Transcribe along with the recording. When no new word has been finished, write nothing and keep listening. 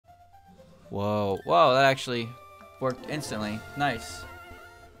Whoa. Whoa, that actually worked instantly. Nice.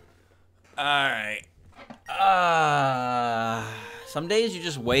 Alright. Some days you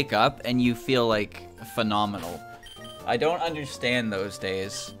just wake up and you feel like phenomenal. I don't understand those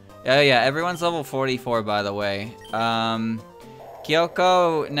days. Oh yeah, everyone's level 44 by the way.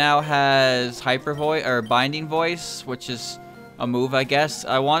 Kyoko now has Hyper Voice, or Binding Voice, which is a move, I guess.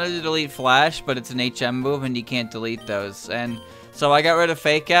 I wanted to delete Flash, but it's an HM move and you can't delete those. And so I got rid of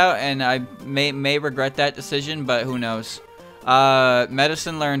Fake Out, and I may regret that decision, but who knows.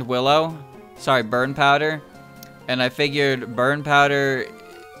 Medicine learned Willow. Sorry, Burn Powder. And I figured Burn Powder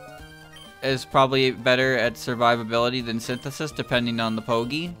is probably better at survivability than Synthesis, depending on the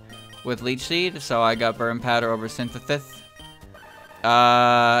Pogi with Leech Seed. So I got Burn Powder over Synthesis.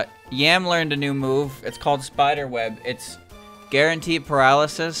 Yam learned a new move. It's called Spider Web. It's guaranteed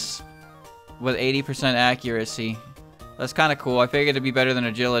paralysis with 80% accuracy. That's kind of cool. I figured it'd be better than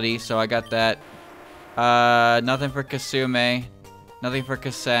agility, so I got that. Nothing for Kasume. Nothing for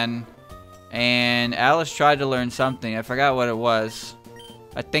Kasen. And Alice tried to learn something. I forgot what it was.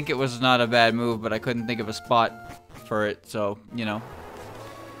 I think it was not a bad move, but I couldn't think of a spot for it, so, you know.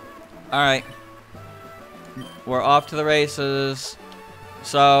 Alright. We're off to the races.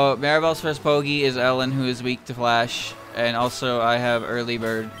 So, Maribel's first Pogi is Ellen, who is weak to Flash. And also, I have Early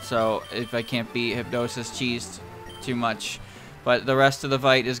Bird, so if I can't beat Hypnosis cheesed too much. But the rest of the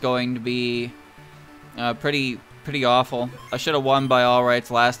fight is going to be pretty awful. I should have won by all rights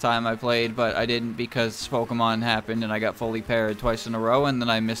last time I played, but I didn't because Pokemon happened and I got fully paired twice in a row, and then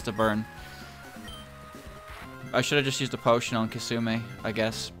I missed a burn. I should have just used a potion on Kasume, I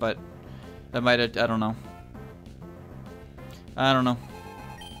guess, but that might have, I don't know. I don't know.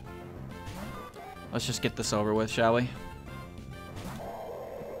 Let's just get this over with, shall we?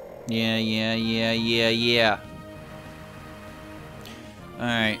 Yeah.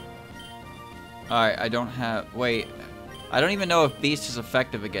 Alright. Alright, I don't have... Wait. I don't even know if Beast is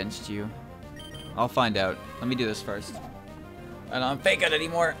effective against you. I'll find out. Let me do this first. I don't fake it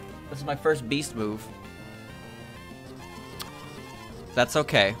anymore. This is my first Beast move. That's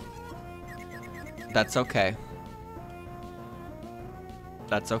okay. That's okay.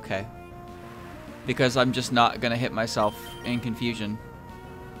 That's okay. Because I'm just not gonna hit myself in confusion.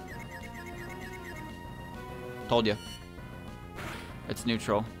 Told you. It's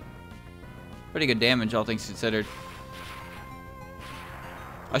neutral. Pretty good damage, all things considered.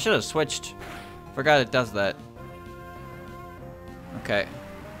 I should have switched. Forgot it does that. Okay.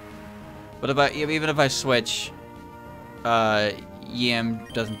 But even if I switch, Yam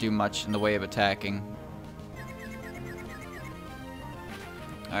doesn't do much in the way of attacking.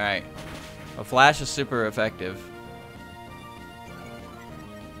 Alright. A Flash is super effective.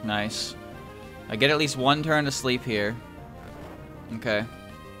 Nice. I get at least one turn to sleep here. Okay.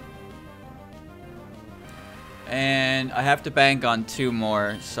 And I have to bank on 2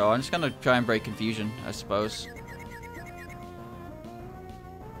 more, so I'm just gonna try and break confusion, I suppose.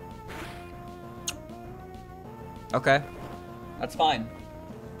 Okay. That's fine.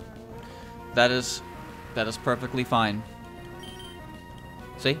 That is perfectly fine.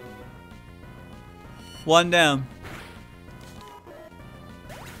 See? 1 down.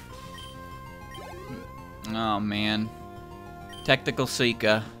 Oh man. Technical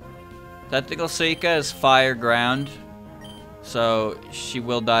Suika. Technical Suika is fire ground, so she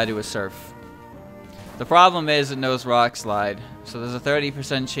will die to a surf. The problem is it knows Rock Slide, so there's a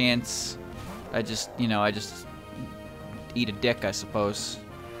 30% chance I just eat a dick, I suppose.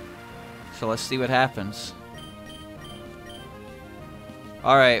 So let's see what happens.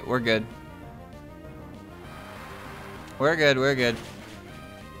 Alright, we're good. We're good.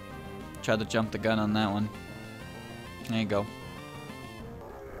 Tried to jump the gun on that one. There you go.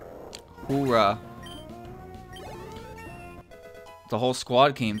 Hoorah. The whole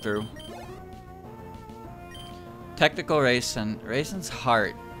squad came through. Technical Raisin. Raisin's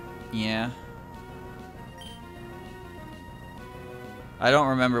heart. Yeah. I don't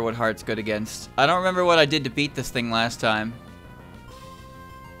remember what heart's good against. I don't remember what I did to beat this thing last time.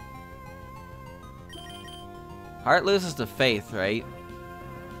 Heart loses to Faith, right?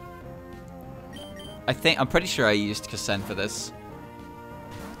 I'm pretty sure I used Kasen for this.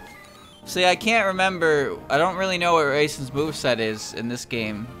 See, I can't remember. I don't really know what Raisin's moveset is in this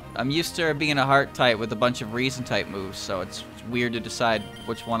game. I'm used to her being a heart type with a bunch of reason type moves, so it's weird to decide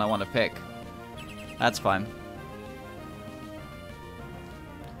which one I want to pick. That's fine.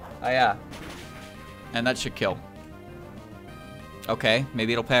 Oh yeah. And that should kill. Okay,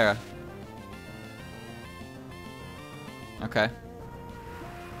 maybe it'll para. Okay.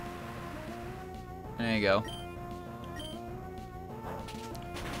 There you go.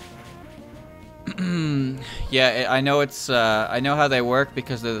 Yeah, I know it's, I know how they work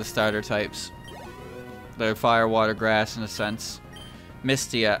because they're the starter types. They're fire, water, grass in a sense.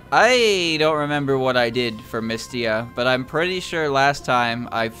 Mistia. I don't remember what I did for Mistia, but I'm pretty sure last time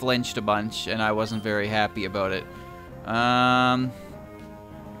I flinched a bunch and I wasn't very happy about it. I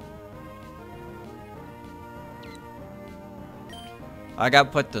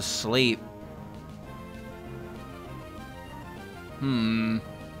got put to sleep.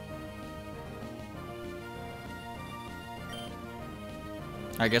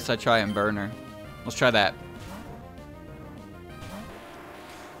 I guess I try and burn her. Let's try that.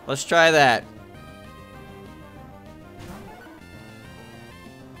 Let's try that.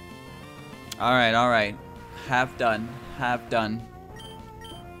 Alright, alright. Half done. Half done.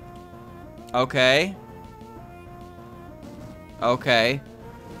 Okay. Okay.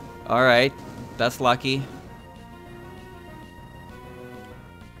 Alright. That's lucky.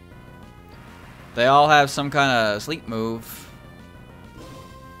 They all have some kind of sleep move.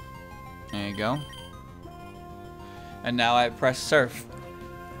 There you go. And now I press surf.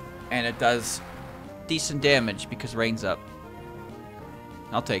 And it does decent damage because rain's up.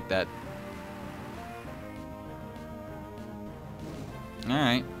 I'll take that.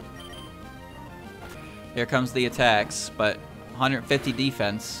 Alright. Here comes the attacks, but 150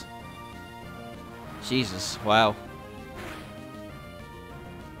 defense. Jesus, wow.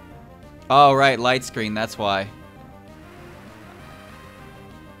 Oh, right, light screen, that's why.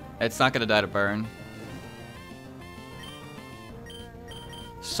 It's not gonna die to burn.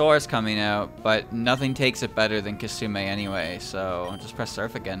 Sora's coming out, but nothing takes it better than Kasume anyway, so I'll just press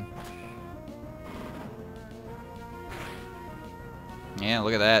surf again. Yeah,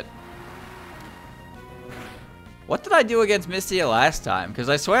 look at that. What did I do against Mistia last time? Because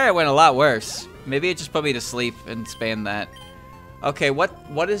I swear I went a lot worse. Maybe it just put me to sleep and spammed that. Okay, what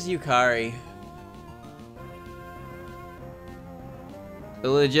is Yukari?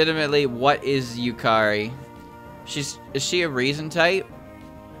 Legitimately, what is Yukari? Is she a reason type?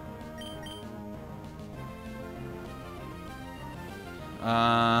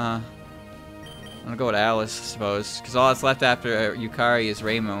 I'm gonna go with Alice, I suppose, because all that's left after Yukari is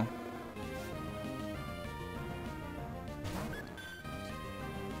Reimu.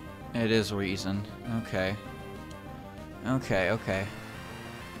 It is reason. Okay. Okay, okay.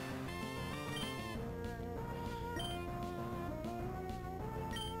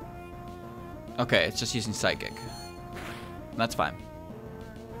 Okay, it's just using Psychic. That's fine.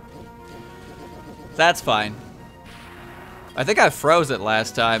 That's fine. I think I froze it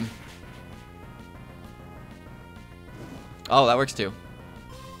last time. Oh, that works too.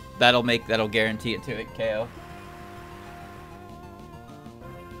 That'll guarantee it to it KO.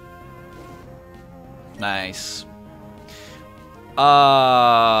 Nice.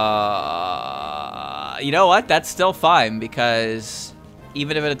 You know what? That's still fine because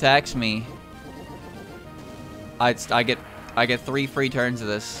even if it attacks me, I get 3 free turns of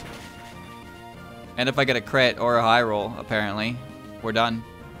this. And if I get a crit or a high roll, apparently, we're done.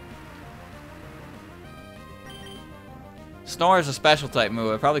 Snore is a special type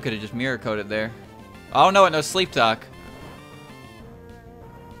move. I probably could have just mirror coded there. Oh no, no sleep talk.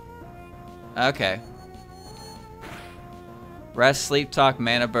 Okay. Rest, sleep talk,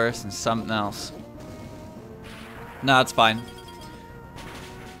 mana burst, and something else. No, it's fine.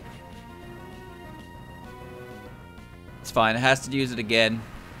 It's fine. It has to use it again.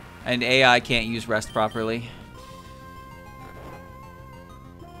 And AI can't use rest properly.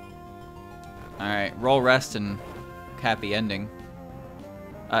 Alright, roll rest and happy ending.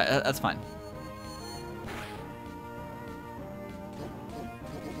 That's fine.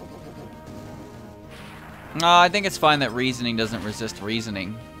 No, I think it's fine that reasoning doesn't resist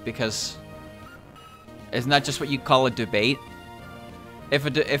reasoning, because isn't that just what you call a debate?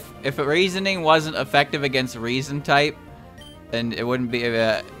 If a reasoning wasn't effective against a reason type, then it wouldn't be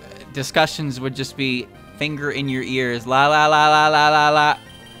discussions would just be finger in your ears, la la la la la la la.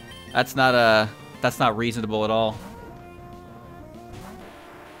 That's not reasonable at all.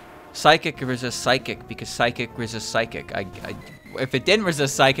 Psychic resists psychic because psychic resists psychic. If it didn't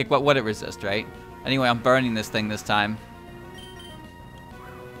resist psychic, what would it resist, right? Anyway, I'm burning this thing this time.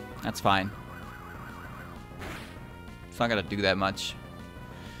 That's fine. It's not gonna do that much.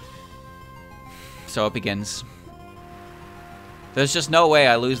 So it begins. There's just no way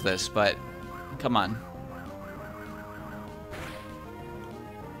I lose this, but come on.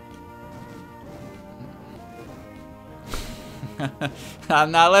 I'm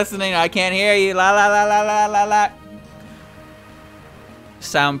not listening. I can't hear you. La la la la la la la.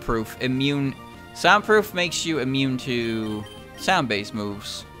 Soundproof. Immune. Soundproof makes you immune to sound-based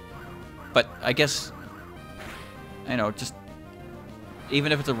moves. But I guess, you know, just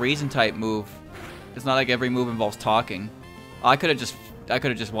even if it's a reason type move, it's not like every move involves talking. I could have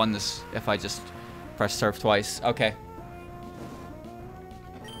just won this if I just pressed surf twice. Okay.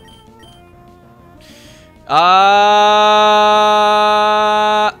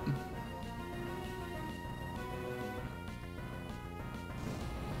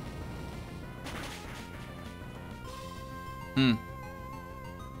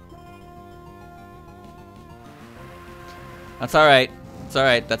 That's alright. It's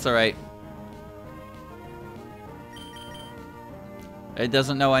alright. That's alright. It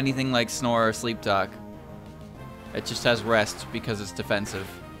doesn't know anything like snore or sleep talk. It just has rest because it's defensive.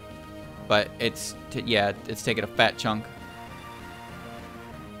 But it's, yeah, it's taking a fat chunk.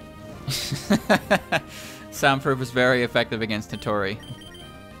 Soundproof is very effective against Natori.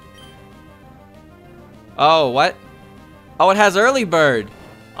 Oh, what? Oh, it has early bird.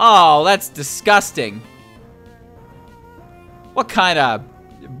 Oh, that's disgusting. What kind of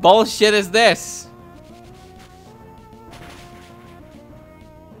bullshit is this?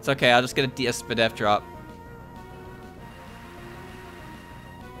 It's okay, I'll just get a Spadef drop.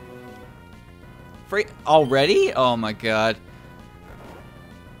 Free already? Oh my god.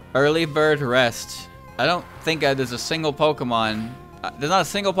 Early bird rest. I don't think there's a single Pokemon. There's not a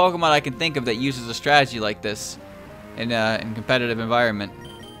single Pokemon I can think of that uses a strategy like this in competitive environment.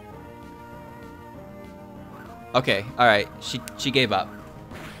 Okay, alright. She gave up.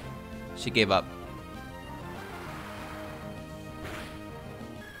 She gave up.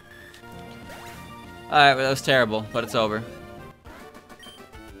 Alright, well, that was terrible, but it's over.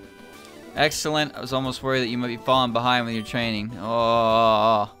 Excellent. I was almost worried that you might be falling behind with your training.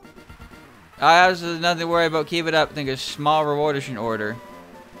 Oh. There's nothing to worry about. Keep it up. I think a small reward is in order.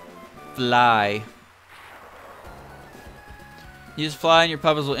 Fly. Use fly and your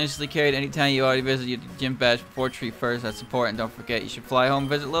puppets will instantly carry it anytime you already visit your gym badge before tree first. That's important. Don't forget. You should fly home and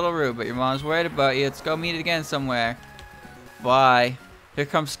visit Little Roo, but your mom's worried about you. Let's go meet again somewhere. Bye. Here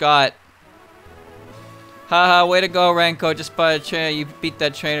comes Scott. Haha, way to go, Renko. Just by a trainer, you beat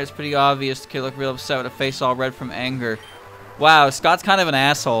that trainer. It's pretty obvious. The kid looked real upset with a face all red from anger. Wow, Scott's kind of an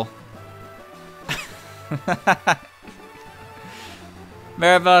asshole.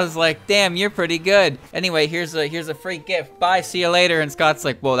 Marabella's like, damn, you're pretty good. Anyway, here's a free gift. Bye, see you later. And Scott's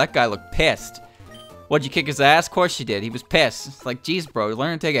like, whoa, that guy looked pissed. What'd you kick his ass? Of course you did. He was pissed. It's like, geez, bro,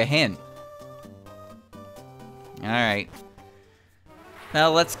 learn to take a hint. Alright.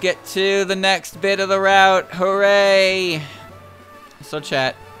 Now let's get to the next bit of the route. Hooray! So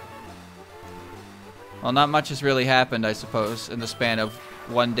chat. Well, not much has really happened, I suppose, in the span of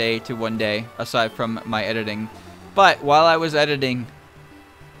one day to one day, aside from my editing. But while I was editing,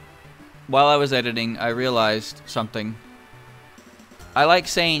 I realized something. I like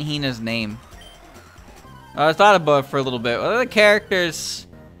saying Hina's name. I thought about it for a little bit. What are the characters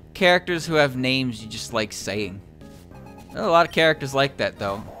who have names you just like saying? There are a lot of characters like that,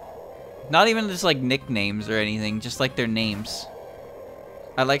 though. Not even just like nicknames or anything, just like their names.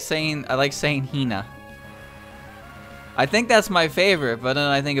 I like saying Hina. I think that's my favorite, but then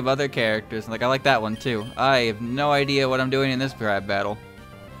I think of other characters, and like I like that one too. I have no idea what I'm doing in this rap battle.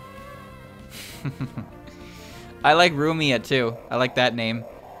 I like Rumia too. I like that name.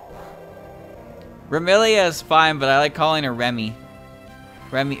 Remilia is fine, but I like calling her Remy.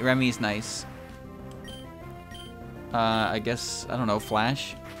 Remy's nice. I guess, I don't know,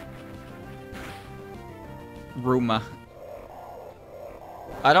 Flash? Ruma.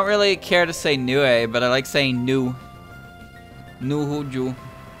 I don't really care to say Nue, but I like saying Nu. Nuhuju.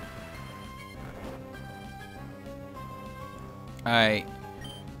 Alright.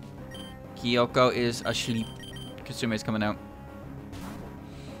 Kyoko is asleep. Kasume's coming out.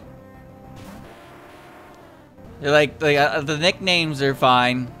 They're like the nicknames are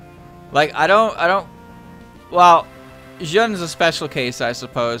fine. Like, I don't... Well... Jun's a special case, I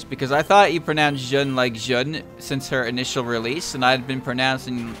suppose, because I thought you pronounced Jun like Jun since her initial release, and I'd been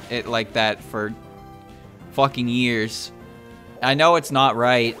pronouncing it like that for fucking years. I know it's not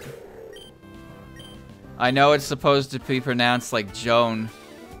right. I know it's supposed to be pronounced like Joan,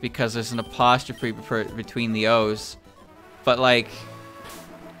 because there's an apostrophe between the O's, but like,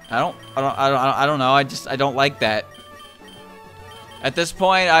 I don't know. I don't like that. At this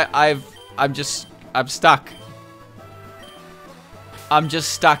point, I'm stuck. I'm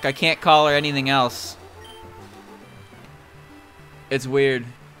just stuck. I can't call her anything else. It's weird.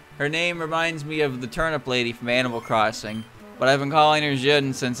 Her name reminds me of the turnip lady from Animal Crossing, but I've been calling her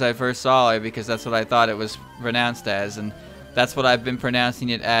Jun since I first saw her because that's what I thought it was pronounced as, and that's what I've been pronouncing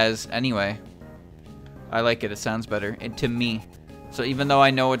it as anyway. I like it. It sounds better. And to me. So even though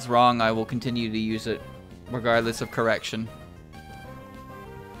I know it's wrong, I will continue to use it, regardless of correction.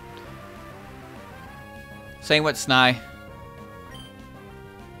 Same with Snai.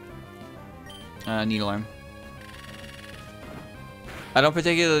 Needlearm. I don't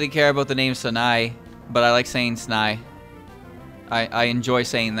particularly care about the name Sanai, but I like saying Snai. I enjoy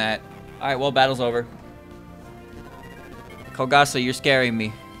saying that. Alright, well, battle's over. Kogasa, you're scaring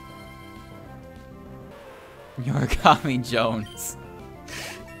me. Yorigami Jones.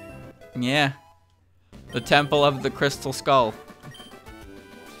 Yeah. The Temple of the Crystal Skull.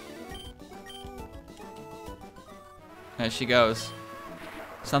 There she goes.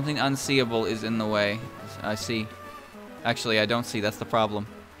 Something unseeable is in the way. I see. Actually, I don't see. That's the problem.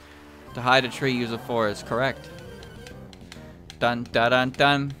 To hide a tree, use a forest. Correct. Dun dun dun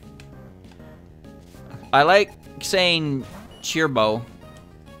dun. I like saying Cheerbo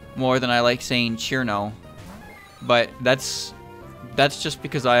more than I like saying Cheerno. But that's just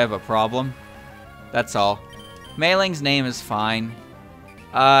because I have a problem. That's all. Mei Ling's name is fine.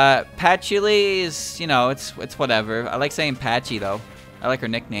 Patchouli is, you know, it's whatever. I like saying Patchy though. I like her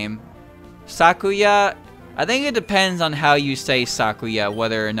nickname. Sakuya, I think it depends on how you say Sakuya,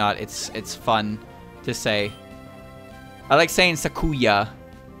 whether or not it's fun to say. I like saying Sakuya.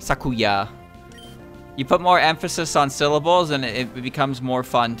 Sakuya. You put more emphasis on syllables and it becomes more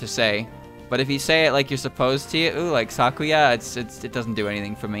fun to say. But if you say it like you're supposed to, ooh, like Sakuya, it doesn't do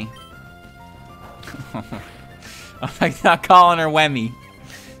anything for me. I'm like not calling her Wemmy.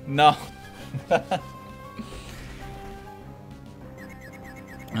 No.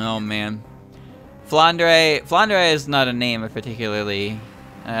 Oh man. Flandre is not a name particularly.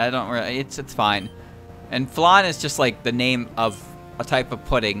 I don't really. It's fine. And flan is just like the name of a type of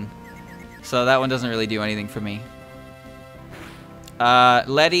pudding, so that one doesn't really do anything for me.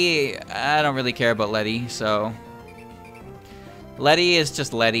 Letty, I don't really care about Letty, so Letty is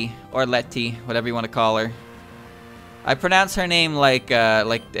just Letty or Letty, whatever you want to call her. I pronounce her name like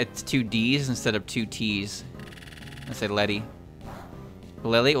it's 2 D's instead of 2 T's. I say Letty.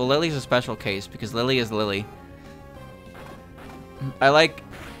 Lily? Well, Lily's a special case because Lily is Lily. I like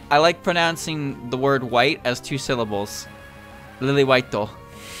pronouncing the word white as 2 syllables. Lily Whiteo.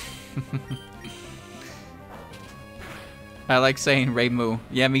 I like saying Reimu.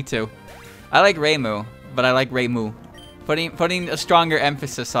 Yeah, me too. I like Reimu, but I like Reimu. Putting a stronger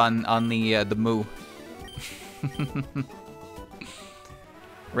emphasis on the mu.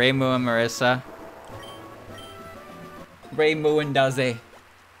 Reimu and Marissa. Reimu and Daze.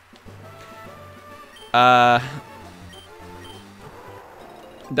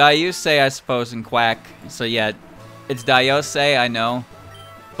 Dayuse, I suppose, and Quack. So yeah, it's Dayose, I know,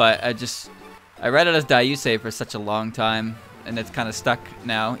 but I read it as Dayuse for such a long time, and it's kind of stuck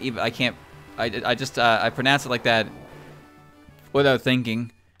now. Even I pronounce it like that without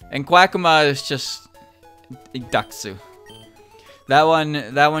thinking. And Quackuma is just Idaksu. That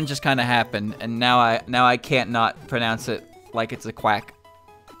one just kind of happened, and now I can't not pronounce it like it's a quack.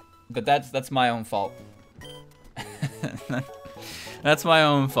 But that's my own fault. That's my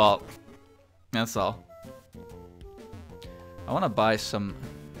own fault. That's all. I want to buy some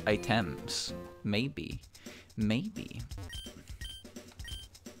items. Maybe.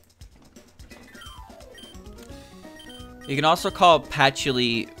 You can also call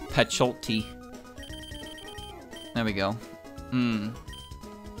Patchouli Pacholti. There we go.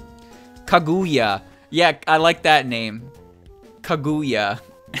 Kaguya. Yeah, I like that name. Kaguya.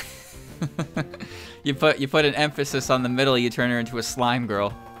 You put an emphasis on the middle, you turn her into a slime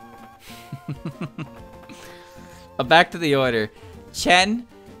girl. Back to the order. Chen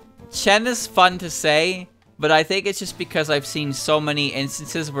is fun to say, but I think it's just because I've seen so many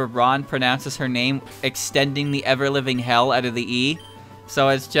instances where Ron pronounces her name extending the ever-living hell out of the E. So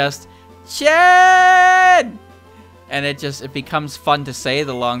it's just Chen! And it becomes fun to say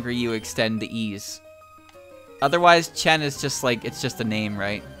the longer you extend the E's. Otherwise, Chen is just like, it's just a name,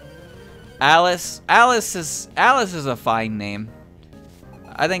 right? Alice is a fine name.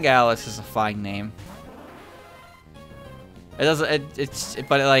 I think Alice is a fine name. It doesn't,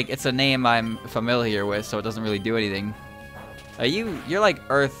 it's a name I'm familiar with, so it doesn't really do anything. You're like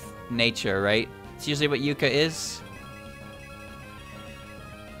Earth Nature, right? It's usually what Yuka is.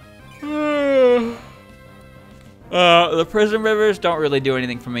 The Prison Rivers don't really do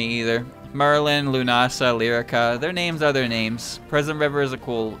anything for me either. Merlin, Lunasa, Lyrica, their names are their names. Prison River is a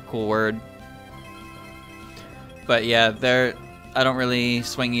cool word. But yeah, I don't really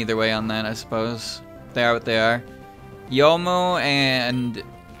swing either way on that, I suppose. They are what they are. Yomu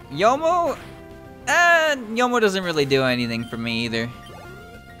doesn't really do anything for me either.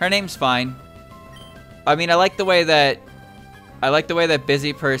 Her name's fine. I mean, I like the way that I like the way that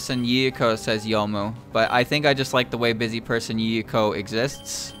busy person Yuyuko says Yomu, but I think I just like the way busy person Yuyuko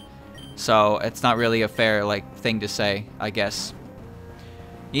exists. So it's not really a fair like thing to say, I guess.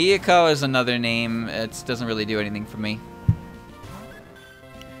 Yuyuko is another name. It doesn't really do anything for me.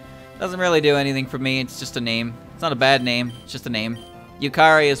 Doesn't really do anything for me. It's just a name. It's not a bad name. It's just a name.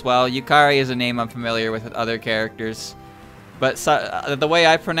 Yukari as well. Yukari is a name I'm familiar with other characters. But the way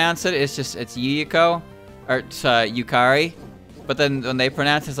I pronounce it is just, it's Yuyuko, or it's Yukari. But then when they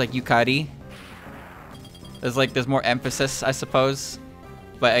pronounce it, it's like Yukari. There's more emphasis, I suppose.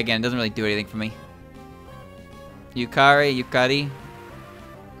 But again, it doesn't really do anything for me. Yukari, Yukari,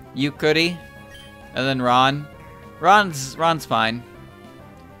 Yukuri, and then Ron. Ron's fine.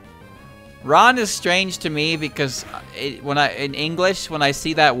 Ron is strange to me because in English, when I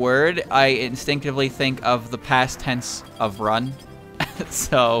see that word, I instinctively think of the past tense of run.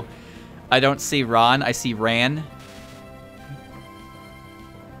 So I don't see Ron, I see ran.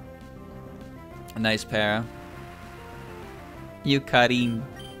 A nice para. Yukari.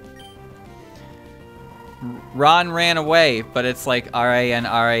 Ron ran away, but it's like R-A-N,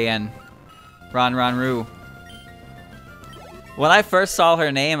 R-A-N. Ron Ru. When I first saw her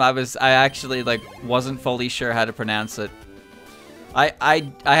name, I actually like wasn't fully sure how to pronounce it.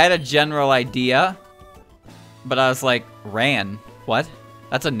 I had a general idea, but I was like, Ran? What?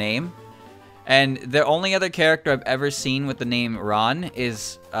 That's a name? And the only other character I've ever seen with the name Ron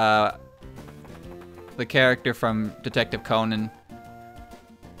is the character from Detective Conan.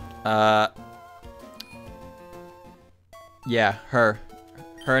 Yeah, her.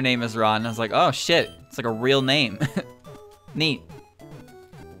 Her name is Ron. I was like, oh shit, it's like a real name. Neat.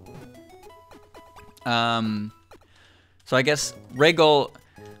 So I guess Wriggle,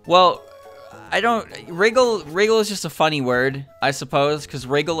 well, Wriggle is just a funny word, I suppose, because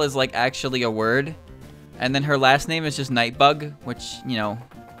Wriggle is like actually a word. And then her last name is just Nightbug, which, you know,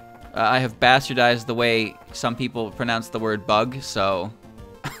 I have bastardized the way some people pronounce the word bug, so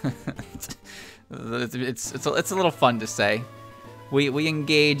it's a little fun to say. We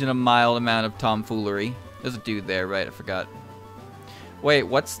engage in a mild amount of tomfoolery. There's a dude there, right? I forgot. Wait,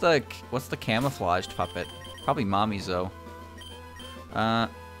 what's the camouflaged puppet? Probably Mommy's though. Yeah,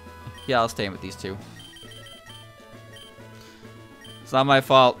 I'll stay in with these two. It's not my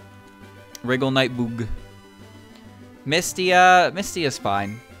fault. Wriggle Nightbug. Mystia's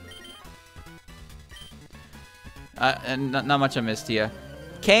fine. And not much of Mystia.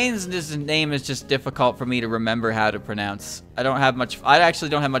 Kane's name is just difficult for me to remember how to pronounce. I actually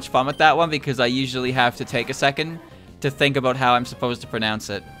don't have much fun with that one because I usually have to take a second to think about how I'm supposed to pronounce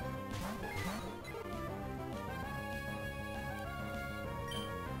it.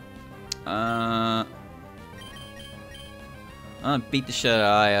 I'm gonna beat the shit out of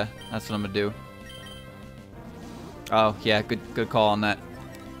Aya. That's what I'm gonna do. Oh, yeah, good call on that.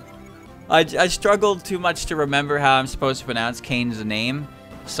 I struggled too much to remember how I'm supposed to pronounce Kane's name,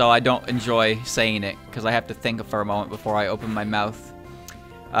 so I don't enjoy saying it, because I have to think for a moment before I open my mouth.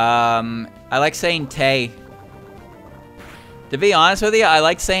 I like saying Tay. To be honest with you, I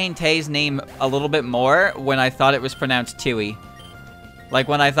like saying Tay's name a little bit more when I thought it was pronounced Tui. Like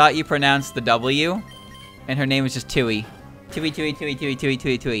when I thought you pronounced the W, and her name was just Tui. Tui, Tui, Tui, Tui, Tui,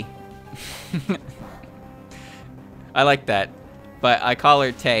 Tui, Tui. I like that. But I call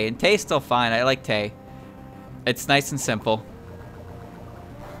her Tay, and Tay's still fine. I like Tay. It's nice and simple.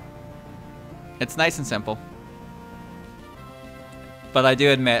 It's nice and simple. But I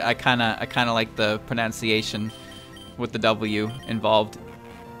do admit, I kinda like the pronunciation with the W involved.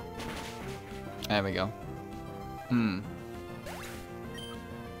 There we go.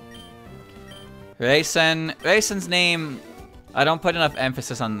 Reisen's name, I don't put enough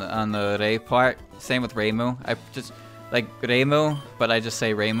emphasis on the Rei part. Same with Reimu. I just like Reimu, but I just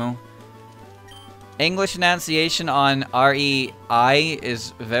say Reimu. English enunciation on R-E-I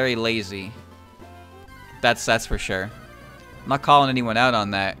is very lazy. That's for sure. I'm not calling anyone out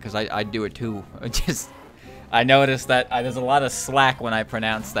on that because I do it too. I noticed that there's a lot of slack when I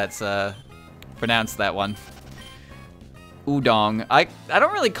pronounce that one. Udong. I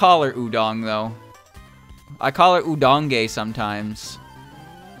don't really call her Udong though. I call her Udonge sometimes.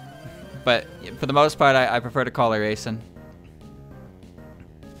 But for the most part, I prefer to call her Reisen.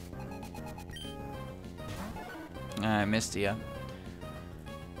 I missed ya.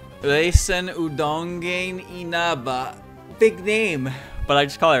 Reisen Udonge Inaba. Big name. But I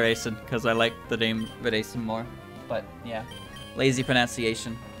just call her Reisen because I like the name Reisen more. But yeah, lazy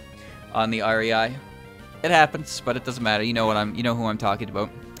pronunciation on the REI. It happens, but it doesn't matter. You know who I'm talking about.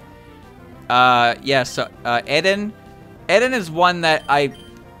 Yeah. So Eden is one that I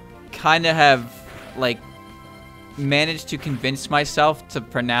kind of have like manage to convince myself to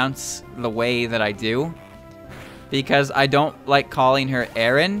pronounce the way that I do. Because I don't like calling her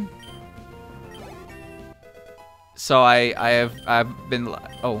Erin. So I've been...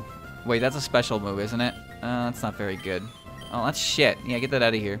 Oh, wait, that's a special move, isn't it? That's not very good. Oh, that's shit. Yeah, get that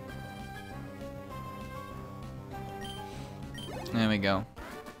out of here. There we go.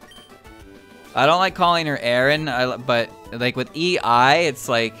 I don't like calling her Erin, but like with E-I, it's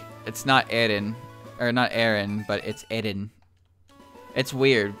like, it's not Erin. Or not Erin, but it's Eden. It's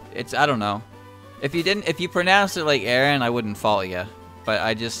weird. I don't know. If you pronounced it like Erin, I wouldn't fault you. But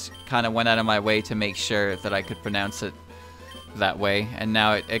I just kind of went out of my way to make sure that I could pronounce it that way. And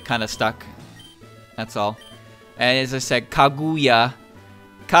now it kind of stuck. That's all. And as I said, Kaguya.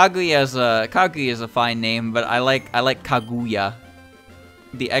 Kaguya is a fine name, but I like Kaguya.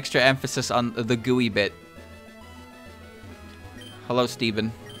 The extra emphasis on the gooey bit. Hello,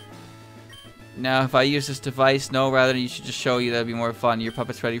 Steven. Now, if I use this device, no, rather you should just show you, that'd be more fun. Your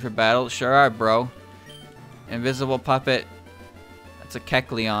puppet's ready for battle? Sure are, bro. Invisible puppet. That's a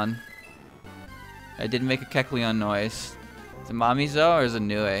Kecleon. I didn't make a Kecleon noise. Is it Mamizo or is it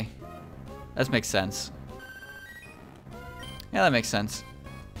Nue? That makes sense. Yeah, that makes sense.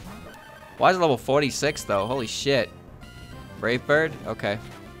 Why is it level 46 though? Holy shit. Brave Bird? Okay.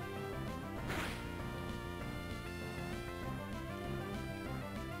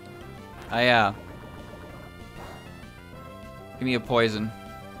 AYAYA. Give me a poison.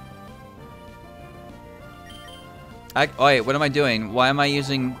 Oh wait, what am I doing? Why am I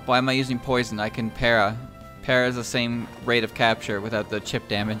using poison? I can para. Para is the same rate of capture without the chip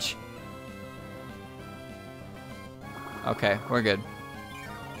damage. Okay, we're good.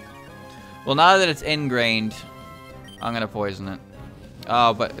 Well, now that it's ingrained, I'm gonna poison it.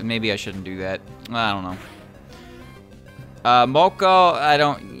 Oh, but maybe I shouldn't do that. I don't know. Moko, I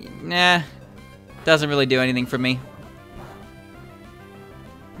don't... Nah. Doesn't really do anything for me.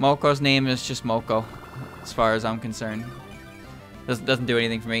 Moko's name is just Moko, as far as I'm concerned. Doesn't do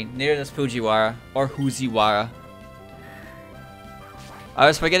anything for me. Neither does Fujiwara or Huziwara. I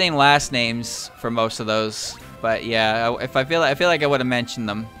was forgetting last names for most of those, but yeah, I feel like I would have mentioned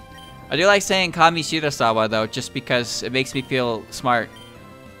them. I do like saying Kami Shirasawa though, just because it makes me feel smart.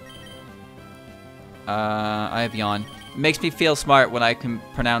 I have yawn. It makes me feel smart when I can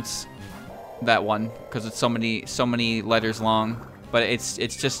pronounce that one, because it's so many letters long. But it's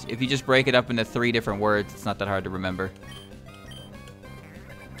just, if you just break it up into 3 different words, it's not that hard to remember.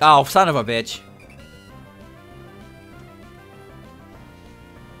 Oh, son of a bitch.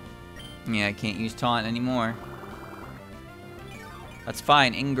 Yeah, I can't use taunt anymore. That's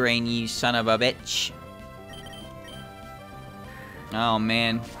fine, ingrain, you son of a bitch. Oh,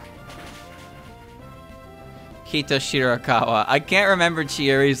 man. Kita Shirakawa. I can't remember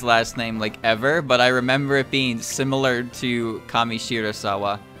Chieri's last name, like, ever, but I remember it being similar to Kami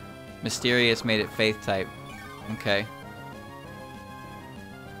Shirasawa. Mysterious made it Faith type. Okay.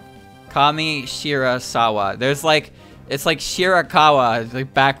 Kami Shirasawa. There's like... It's like Shirakawa, it's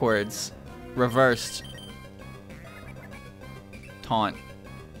like backwards. Reversed. Taunt.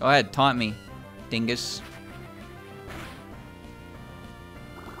 Go ahead, taunt me, dingus.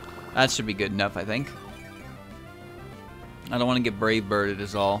 That should be good enough, I think. I don't want to get Brave Birded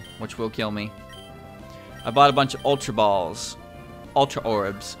is all, which will kill me. I bought a bunch of Ultra Balls. Ultra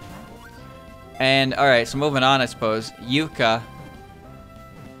Orbs. And, alright, so moving on, I suppose. Yuka.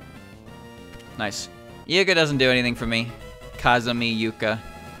 Nice. Yuka doesn't do anything for me. Kazumi Yuka.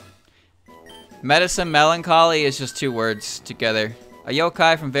 Medicine Melancholy is just 2 words together. A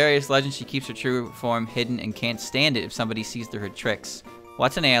yokai from various legends. She keeps her true form hidden and can't stand it if somebody sees through her tricks.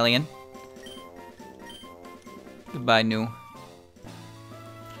 What's an alien? Goodbye, new.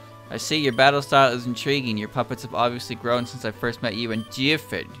 I see your battle style is intriguing. Your puppets have obviously grown since I first met you in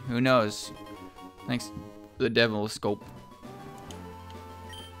Gifford. Who knows? Thanks to the devil scope.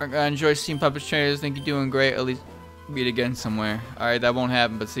 I enjoy seeing puppet trainers. Think you're doing great. At least meet again somewhere. Alright, that won't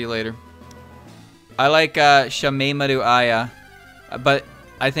happen, but see you later. I like Shamemaru Aya. But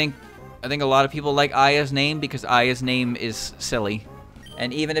I think a lot of people like Aya's name because Aya's name is silly.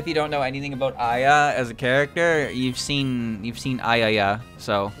 And even if you don't know anything about Aya as a character, you've seen AYAYA,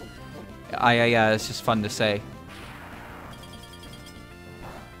 so AYAYA is just fun to say.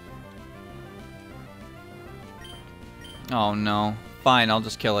 Oh no. Fine, I'll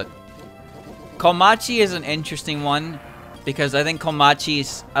just kill it. Komachi is an interesting one because I think I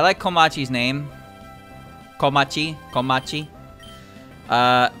like Komachi's name. Komachi.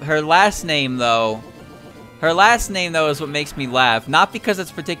 Her last name though is what makes me laugh. Not because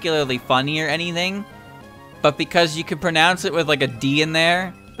it's particularly funny or anything, but because you can pronounce it with like a D in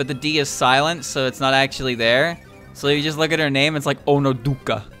there, but the D is silent, so it's not actually there. So you just look at her name, it's like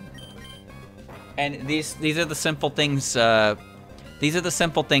Onoduka. And these are the simple things, these are the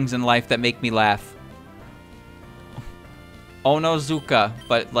simple things in life that make me laugh. Onozuka,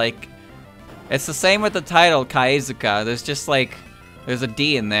 but like, it's the same with the title, Kaizuka. There's just like, there's a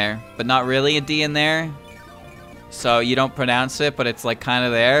D in there, but not really a D in there. So you don't pronounce it, but it's like kind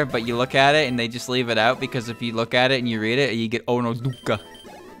of there, but you look at it and they just leave it out because if you look at it and you read it, you get Onoduka.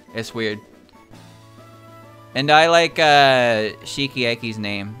 It's weird. And I like Shiki-Eki's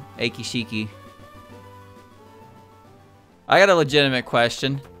name. Eki Shiki. I got a legitimate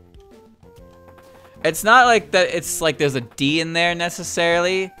question. It's not like that it's like there's a D in there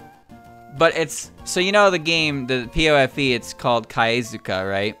necessarily, but it's, so you know the game, the POFE, it's called Kaizuka,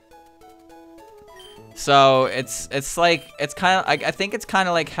 right? So it's like, it's kind of, I think it's kind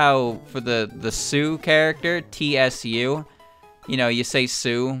of like how for the Sue character, TSU, you know, you say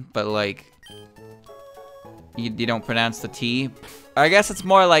Sue, but like, you don't pronounce the T. I guess it's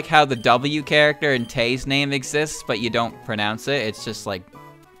more like how the W character in Tei's name exists, but you don't pronounce it. It's just like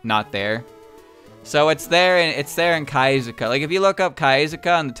not there. So it's there, and it's there in Kaizuka. Like if you look up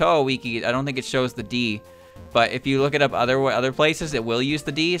Kaizuka on the Touhou wiki, I don't think it shows the D. But if you look it up other places, it will use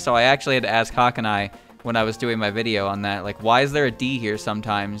the D. So I actually had to ask Hakanai when I was doing my video on that, like, why is there a D here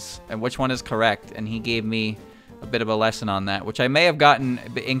sometimes, and which one is correct? And he gave me a bit of a lesson on that, which I may have gotten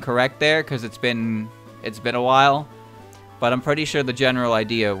incorrect there because it's been a while. But I'm pretty sure the general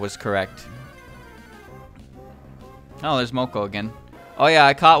idea was correct. Oh, there's Moko again. Oh yeah,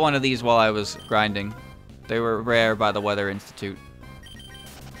 I caught one of these while I was grinding. They were rare by the Weather Institute.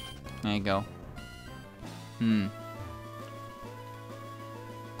 There you go.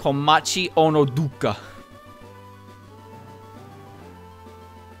 Komachi Onoduka.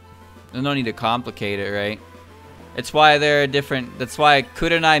 There's no need to complicate it, right? It's why there are different... That's why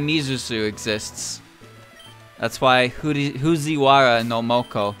Kurenai Mizusu exists. That's why Huziwara no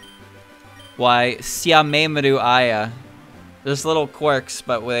Moko. Why Siamemaru Aya. There's little quirks,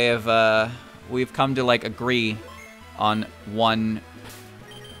 but we've come to like agree on one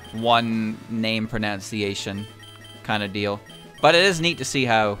name pronunciation kind of deal. But it is neat to see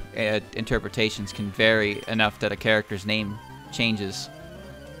how interpretations can vary enough that a character's name changes.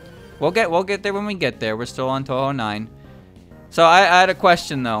 We'll get there when we get there. We're still on Touhou 9. So I had a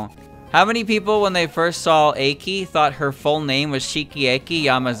question though. How many people, when they first saw Eiki, thought her full name was Shiki-Eki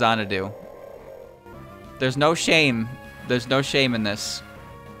Yamazanadu? There's no shame. There's no shame in this.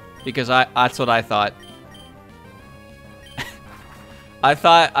 Because that's what I thought. I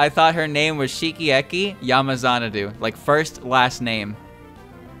thought her name was Shiki-Eki Yamazanadu. Like first, last name.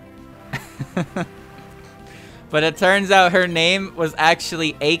 But it turns out her name was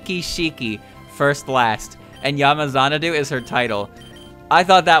actually Eiki Shiki, first, last. And Yamazanadu is her title. I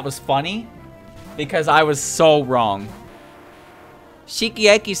thought that was funny, because I was so wrong.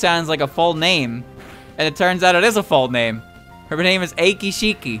 Shiki-Eki sounds like a full name, and it turns out it is a full name. Her name is Eiki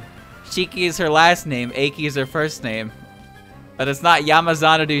Shiki. Shiki is her last name, Eiki is her first name. But it's not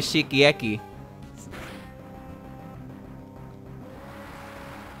Yamazanadu Shiki-Eki.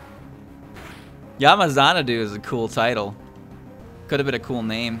 Yamazanadu is a cool title. Could have been a cool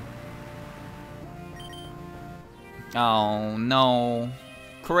name. Oh no.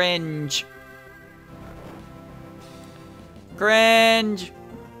 Cringe. Cringe.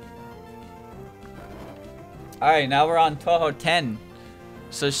 Alright, now we're on Touhou 10.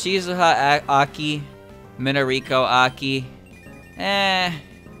 So Shizuha Aki, Minariko Aki. They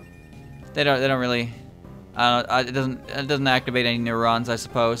don't really, it doesn't activate any neurons, I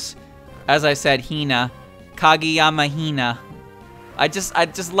suppose. As I said, Hina. Kageyama Hina. I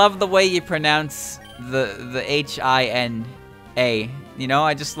just love the way you pronounce the H-I-N-A. You know,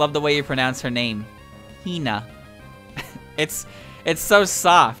 I just love the way you pronounce her name. Hina. It's so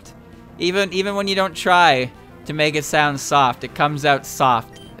soft. Even when you don't try to make it sound soft, it comes out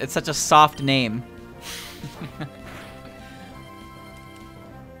soft. It's such a soft name.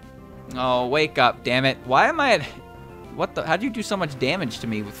 Oh, wake up, damn it. Why am I at... What the... How'd you do so much damage to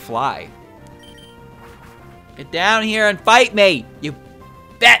me with Fly? Get down here and fight me, you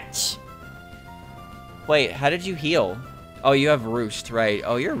bitch! Wait, how did you heal? Oh, you have Roost, right.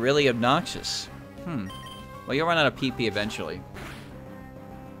 Oh, you're really obnoxious. Well, you'll run out of PP eventually.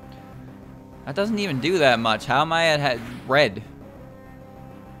 That doesn't even do that much. How am I at red?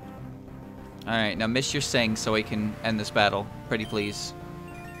 Alright, now miss your sing so we can end this battle. Pretty please.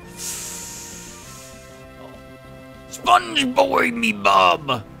 Sponge boy me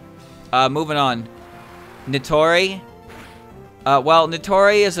bob! Moving on. Nitori. Well,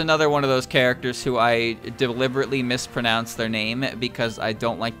 Nitori is another one of those characters who I deliberately mispronounce their name because I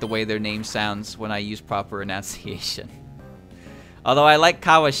don't like the way their name sounds when I use proper enunciation. Although I like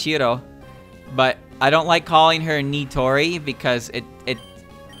Kawashiro, but I don't like calling her Nitori because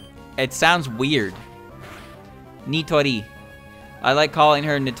it sounds weird. Nitori. I like calling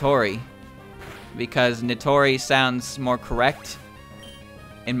her Nitori because Nitori sounds more correct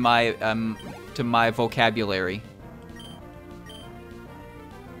in my to my vocabulary.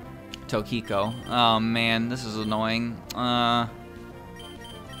 Tokiko. Oh man, this is annoying.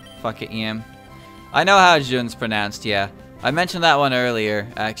 Fuck it, Yam. I know how Jun's pronounced, yeah. I mentioned that one earlier,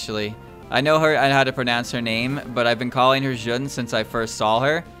 actually. I know how to pronounce her name, but I've been calling her Jun since I first saw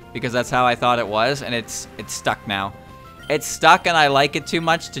her, because that's how I thought it was, and it's stuck now. It's stuck and I like it too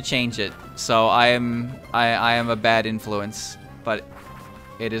much to change it. So I am a bad influence, but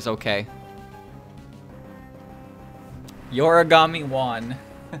it is okay. Yorigami won.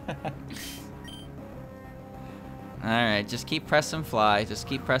 Alright, just keep pressing fly. Just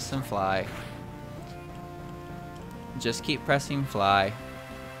keep pressing fly. Just keep pressing fly.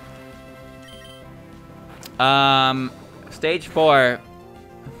 Stage 4.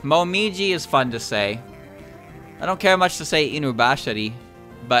 Momiji is fun to say. I don't care much to say Inubashiri,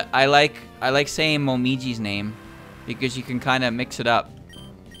 but I like saying Momiji's name because you can kind of mix it up.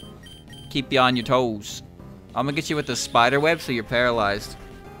 Keep you on your toes. I'm gonna get you with the spider web so you're paralyzed.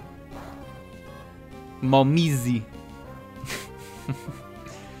 Momizi.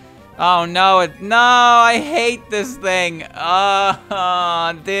 Oh no, no, I hate this thing.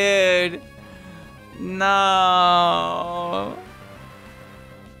 Oh, dude. No.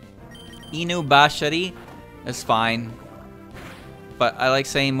 Inubashiri is fine. But I like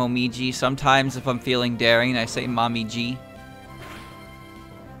saying Momiji. Sometimes if I'm feeling daring, I say Momiji.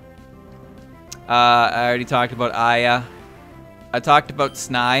 I already talked about Aya. I talked about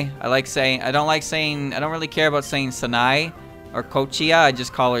Snai. I don't really care about saying Sanai or Kochiya. I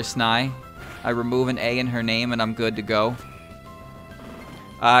just call her Snai. I remove an A in her name and I'm good to go.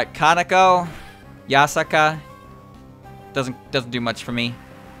 Kanako, Yasaka doesn't do much for me.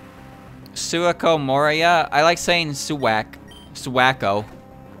 Suako Moriya, I like saying Suwako.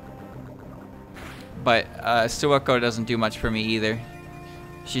 But Suako doesn't do much for me either.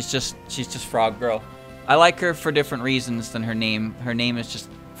 She's just Frog Girl. I like her for different reasons than her name. Her name is just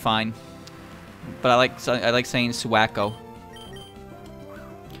fine. But I like saying Suwako.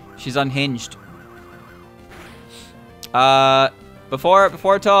 She's unhinged.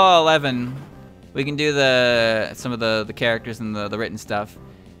 Before till 11, we can do some of the characters and the written stuff.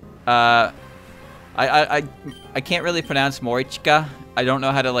 I can't really pronounce Morichika. I don't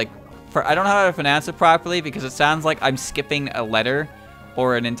know how to pronounce it properly because it sounds like I'm skipping a letter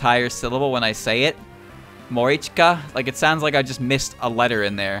or an entire syllable when I say it. Morichika, like it sounds like I just missed a letter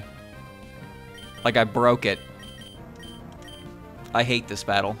in there. Like I broke it. I hate this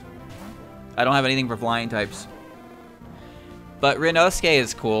battle. I don't have anything for flying types. But Rinosuke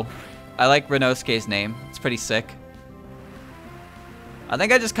is cool. I like Rinosuke's name. It's pretty sick. I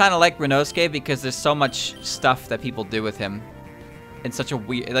think I just kind of like Rinosuke because there's so much stuff that people do with him. In such a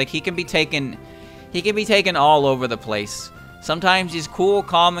weird, like he can be taken all over the place. Sometimes he's cool,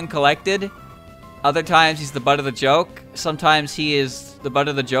 calm, and collected. Other times he's the butt of the joke. Sometimes he is the butt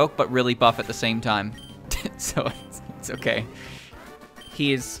of the joke, but really buff at the same time. So it's okay.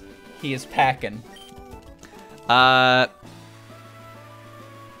 He is packing.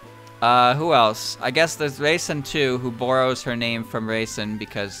 Who else? I guess there's Raisin too, who borrows her name from Raisin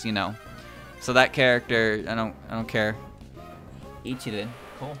because, you know. So that character, I don't care. Ichiden.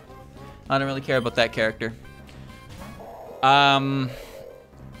 Cool. I don't really care about that character. Akyu.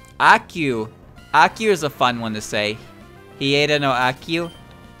 Akyu is a fun one to say. Hieda no Akyu.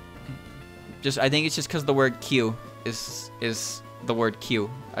 I think it's just because the word Q is the word Q,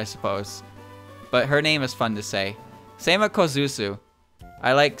 I suppose. But her name is fun to say. Same with Kozusu.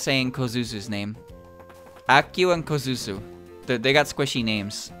 I like saying Kozusu's name. Akyu and Kozusu. They got squishy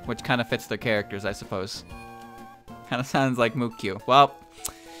names, which kind of fits their characters, I suppose. Kind of sounds like Mukyu. Well,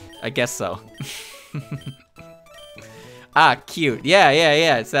 I guess so. Ah, cute. Yeah.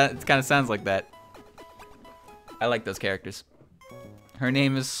 It kind of sounds like that. I like those characters. Her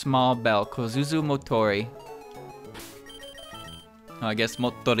name is Small Bell. Kozuzu Motori. Oh, I guess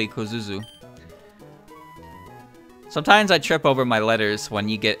Motori Kozuzu. Sometimes I trip over my letters when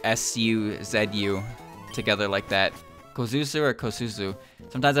you get S-U, Z-U together like that. Kozuzu or Kosuzu.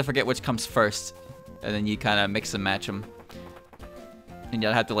 Sometimes I forget which comes first. And then you kind of mix and match them. And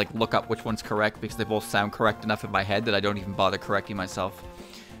you'll have to like look up which one's correct because they both sound correct enough in my head that I don't even bother correcting myself.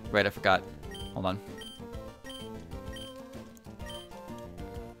 Right, I forgot. Hold on.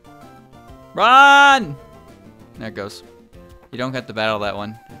 Run! There it goes. You don't get to battle that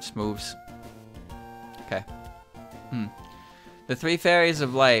one. It just moves. Okay. The three fairies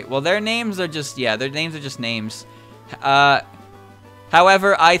of light. Well, their names are just, yeah, their names are just names.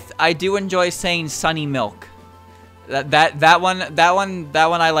 However, I do enjoy saying Sunny Milk. That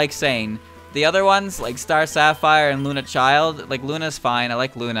one I like saying. The other ones, like Star Sapphire and Luna Child, like Luna's fine, I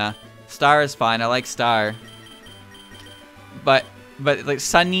like Luna. Star is fine, I like Star. But like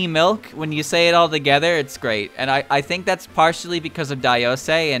Sunny Milk, when you say it all together, it's great. And I think that's partially because of Dayose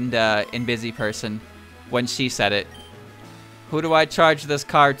and in Busy Person when she said it. Who do I charge this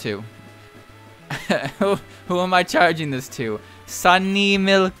car to? who am I charging this to? Sunny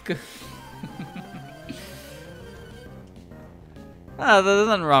Milk. Oh, there's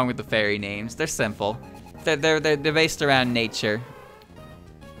nothing wrong with the fairy names. They're simple. They're based around nature.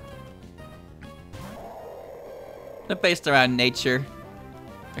 They're based around nature.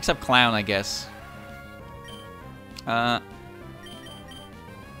 Except Clown, I guess.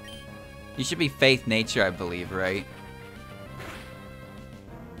 You should be Faith Nature, I believe, right?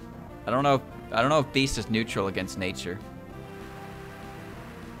 I don't know if Beast is neutral against nature.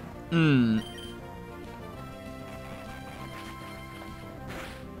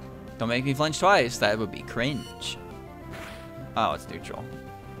 Don't make me flinch twice. That would be cringe. Oh, it's neutral.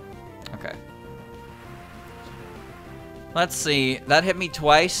 Okay. Let's see. That hit me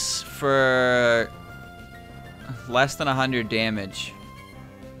twice for less than 100 damage.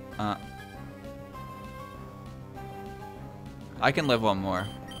 I can live one more.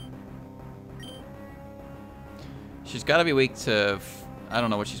 She's got to be weak to... I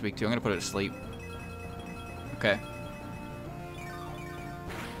don't know what she's weak to. I'm going to put her to sleep. Okay.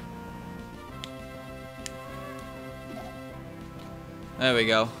 There we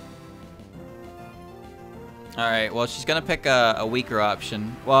go. Alright, well, she's gonna pick a weaker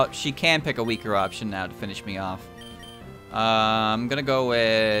option. Well, she can pick a weaker option now to finish me off. I'm gonna go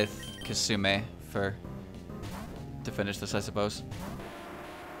with Kasume to finish this, I suppose.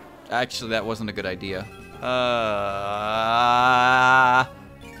 Actually, that wasn't a good idea. I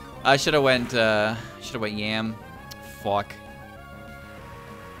should have went Yam. Fuck.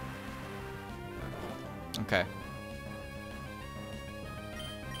 Okay.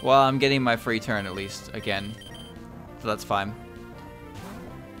 Well, I'm getting my free turn at least, again. So that's fine.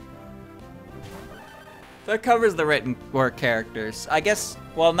 That covers the written word characters. I guess,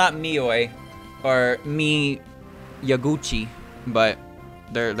 well, not Mioi or Mi Yaguchi, but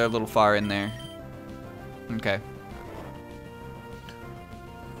they're a little far in there. Okay.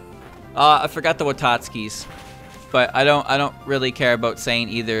 I forgot the Watatskis, but I don't really care about saying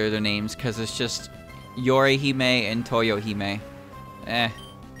either of their names because it's just Yorihime and Toyohime.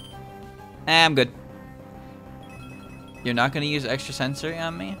 I'm good. You're not gonna use extra sensory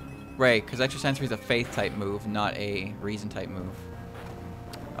on me? Right, because extra sensory is a faith type move, not a reason type move.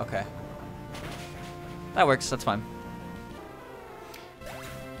 Okay. That works, that's fine.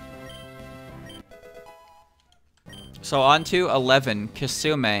 So on to 11,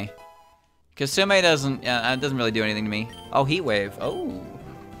 Kasume. Kasume doesn't really do anything to me. Oh, Heat Wave. Oh.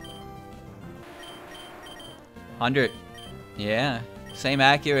 100. Yeah. Same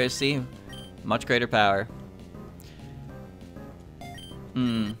accuracy. Much greater power.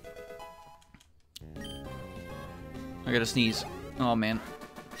 I gotta sneeze. Oh man.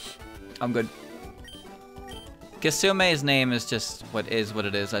 I'm good. Kasume's name is just what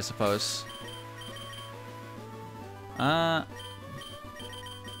it is, I suppose.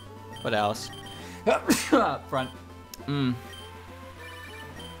 What else? Front.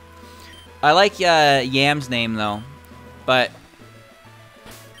 I like Yam's name though, but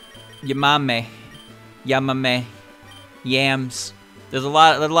Yamame, Yams. There's a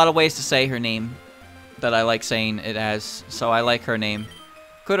lot of ways to say her name that I like saying it as, so I like her name.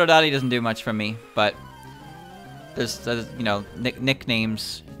 Kurodari doesn't do much for me, but there's you know,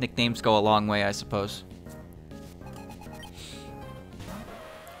 nicknames go a long way, I suppose.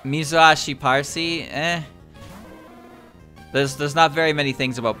 Mizuashi Parsi, There's not very many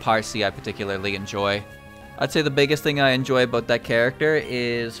things about Parsi I particularly enjoy. I'd say the biggest thing I enjoy about that character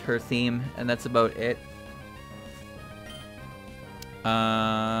is her theme, and that's about it.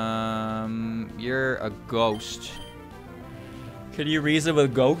 You're a ghost. Can you reason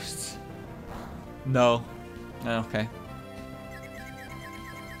with ghosts? No. Okay.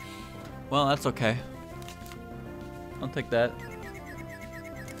 Well, that's okay. I'll take that.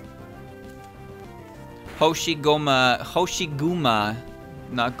 Hoshiguma,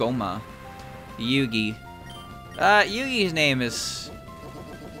 not Goma. Yugi. Yugi's name is...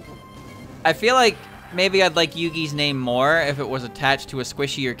 I feel like maybe I'd like Yugi's name more if it was attached to a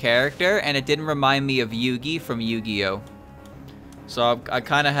squishier character, and it didn't remind me of Yugi from Yu-Gi-Oh! So I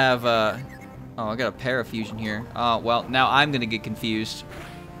kind of have oh, I got a Parafusion here. Oh, well, now I'm gonna get confused.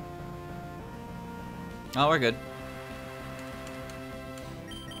 Oh, we're good.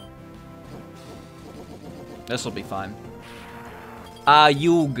 This will be fine.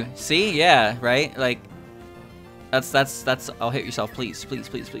 Yug. See? Yeah, right? Like, that's, I'll hit yourself, please. Please,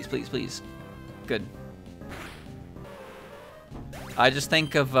 please, please, please, please. Good. I just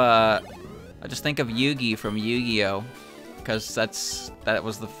think of Yugi from Yu-Gi-Oh! Because that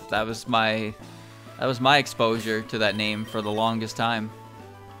was my exposure to that name for the longest time.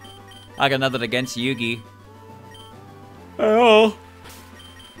 I got nothing against Yugi. Oh.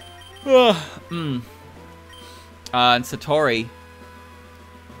 And Satori.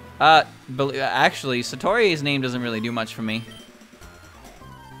 Actually, Satori's name doesn't really do much for me.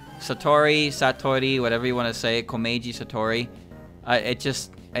 Satori, whatever you want to say, Komeiji Satori.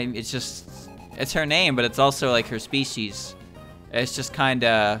 It's her name, but it's also like her species. It's just kind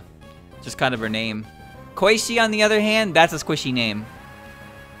of her name. Koishi, on the other hand, that's a squishy name.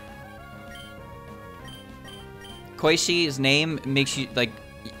 Koishi's name makes you like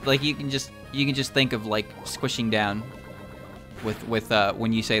you can just think of like squishing down with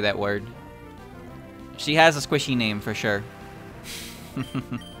when you say that word. She has a squishy name for sure.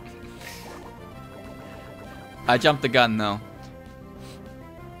 I jumped the gun though.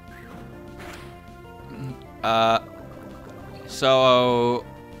 So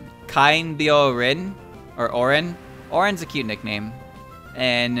Kainbyo Rin or Oren. Oren's a cute nickname.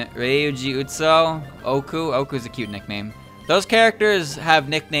 And Ryuji Utsu, Oku's a cute nickname. Those characters have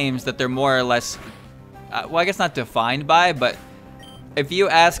nicknames that they're more or less, well, I guess not defined by, but if you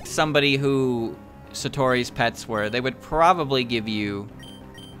asked somebody who Satori's pets were, they would probably give you,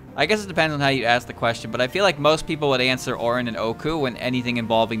 I guess it depends on how you ask the question, but I feel like most people would answer Oren and Oku when anything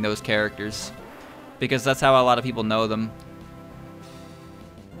involving those characters, because that's how a lot of people know them.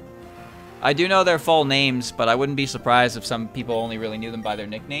 I do know their full names, but I wouldn't be surprised if some people only really knew them by their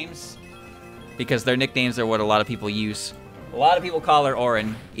nicknames, because their nicknames are what a lot of people use. A lot of people call her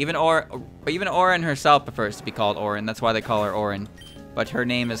Oren. Even Oren herself prefers to be called Oren. That's why they call her Oren. But her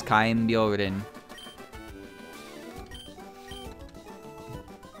name is Kainbyo Rin.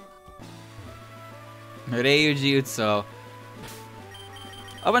 Ryuji Utsu.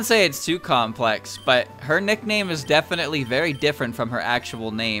 I wouldn't say it's too complex, but her nickname is definitely very different from her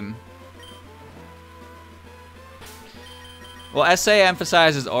actual name. Well, SA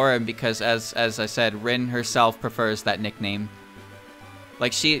emphasizes Oren because, as I said, Rin herself prefers that nickname.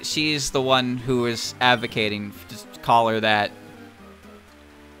 Like, she's the one who is advocating to call her that.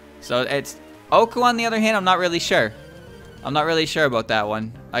 So it's... Oku, on the other hand, I'm not really sure. I'm not really sure about that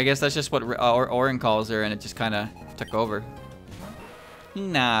one. I guess that's just what Oren calls her, and it just kind of took over.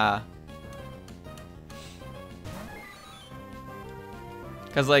 Nah.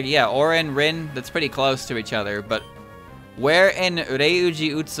 Because, like, yeah, Oren, Rin, that's pretty close to each other, but... Where in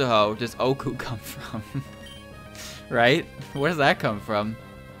Ryuji Utsuho does Oku come from? Right? Where does that come from?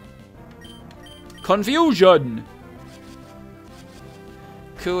 Confusion!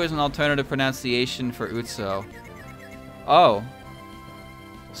 Ku is an alternative pronunciation for Utsuho. Oh.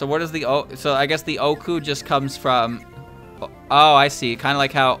 So what is the so I guess the Oku just comes from... Oh, I see. Kind of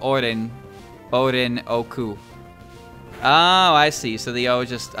like how Oden, Oku. Oh, I see. So the O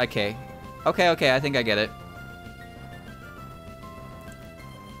just... Okay. Okay, I think I get it.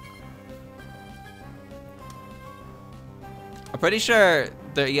 I'm pretty sure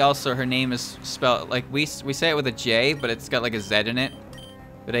that also her name is spelled like we say it with a J, but it's got like a Z in it,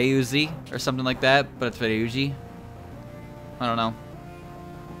 Ryuzi or something like that. But it's Ryuji. I don't know.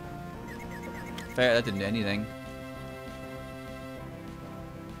 Fair, that didn't do anything.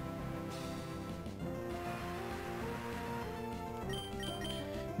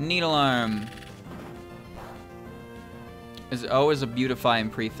 Needle arm. Is O is a beautifying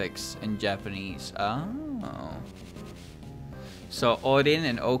prefix in Japanese. Oh. So, Odin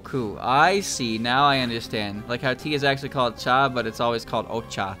and Oku. I see. Now I understand. Like how tea is actually called cha, but it's always called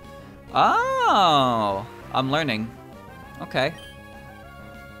ocha. Oh! I'm learning. Okay.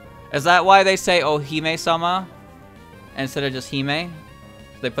 Is that why they say Ohime-sama instead of just Hime?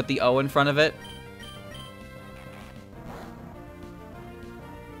 They put the O in front of it?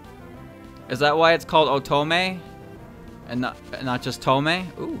 Is that why it's called Otome? And not just Tome?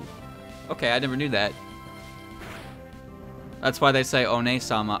 Ooh. Okay, I never knew that. That's why they say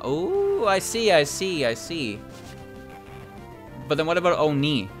One-sama. Ooh, I see. But then what about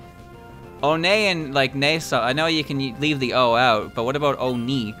Oni? One and like Nesa, I know you can leave the O out, but what about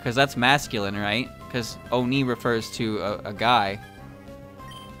Oni? Because that's masculine, right? Because Oni refers to a guy.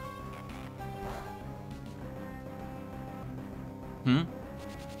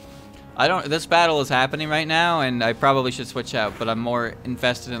 I don't. This battle is happening right now, and I probably should switch out, but I'm more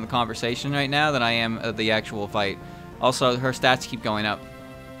invested in the conversation right now than I am the actual fight. Also, her stats keep going up.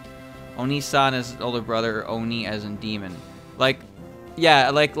 Oni-san is older brother, Oni as in demon. Like, yeah,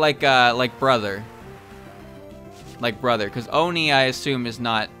 like brother. Like brother, because Oni I assume is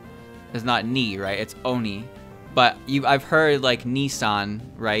not Ni, right? It's Oni. But I've heard like Ni-san,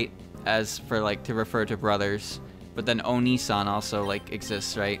 right? As for like to refer to brothers. But then Oni-san also like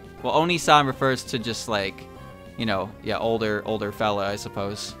exists, right? Well, Oni-san refers to just like, you know, yeah, older fella, I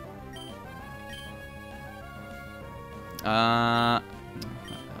suppose.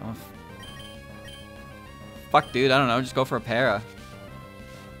 Fuck, dude, I don't know. Just go for a para.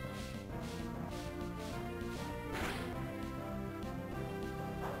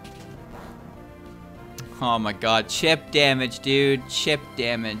 Oh my god, chip damage, dude. Chip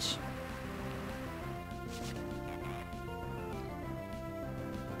damage.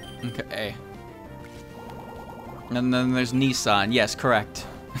 Okay. And then there's Nissan. Yes, correct.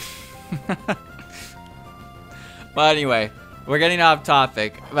 But anyway, we're getting off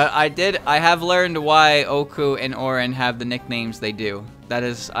topic. But I have learned why Oku and Orin have the nicknames they do.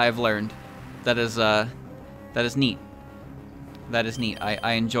 I've learned. That is neat. That is neat.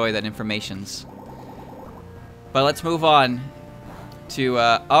 I enjoy that informations. But let's move on to,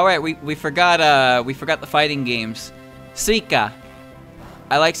 alright, we forgot the fighting games. Suika.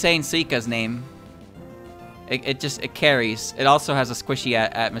 I like saying Suika's name. It carries. It also has a squishy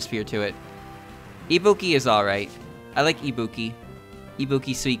atmosphere to it. Ibuki is alright. I like Ibuki.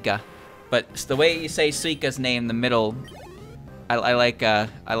 Ibuki Suika. But the way you say Suika's name, the middle, I like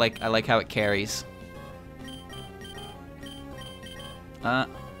how it carries.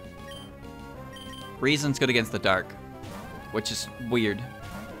 Reason's good against the dark, which is weird,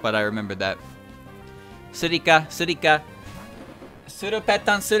 but I remembered that. Surika.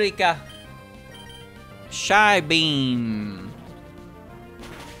 Surupetan Surika. Shy Beam.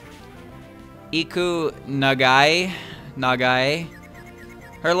 Iku Nagai.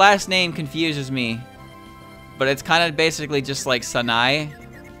 Her last name confuses me, but it's kind of basically just like Sanai,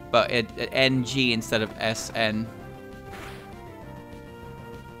 but it NG instead of SN.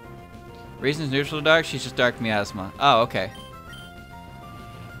 Reason's neutral to dark? She's just dark miasma. Oh, okay.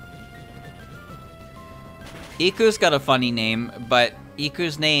 Iku's got a funny name, but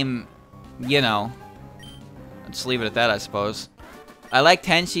Iku's name, you know, I'll just leave it at that, I suppose. I like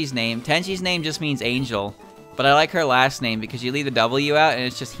Tenshi's name. Tenshi's name just means angel, but I like her last name because you leave the W out and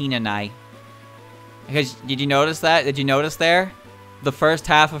it's just Hinanai. Because, did you notice that? Did you notice there? The first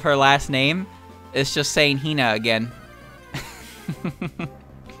half of her last name is just saying Hina again.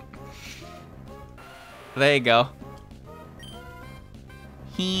 There you go.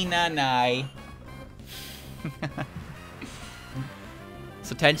 Hinanai.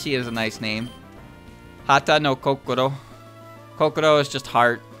 So Tenshi is a nice name. Hata no Kokoro. Kokoro is just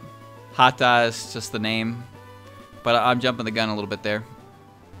heart. Hata is just the name. But I'm jumping the gun a little bit there.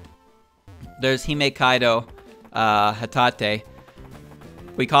 There's Hime Kaido Hatate.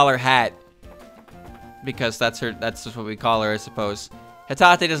 We call her Hat. Because that's just what we call her, I suppose.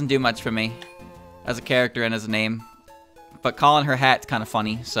 Hatate doesn't do much for me. As a character and as a name. But calling her Hat's kind of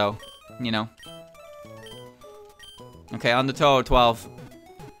funny, so, you know. Okay, on the toe, 12.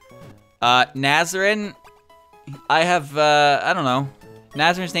 Nazarin, I have, I don't know.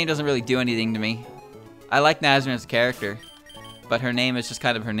 Nazarin's name doesn't really do anything to me. I like Nazarin as a character, but her name is just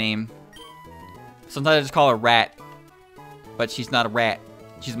kind of her name. Sometimes I just call her Rat, but she's not a rat.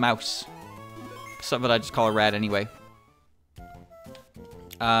 She's a mouse. So, but I just call her Rat anyway.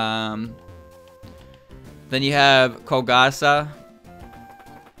 Then you have Kogasa.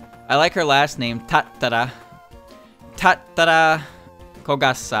 I like her last name, Tattara. Tattara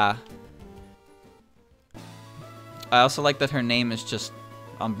Kogasa. I also like that her name is just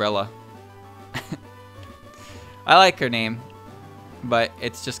Umbrella. I like her name, but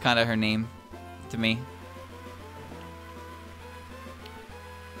it's just kind of her name to me.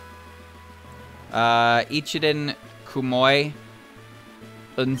 Ichiden Kumoi.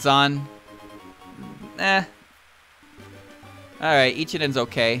 Unzan. Alright, Ichiden's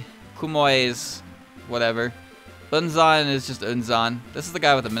okay. Kumoi is whatever. Unzan is just Unzan. This is the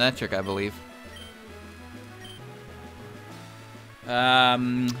guy with the Manetric, I believe.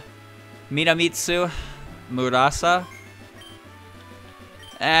 Minamitsu Murasa.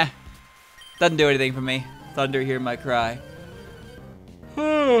 Doesn't do anything for me. Thunder, hear my cry.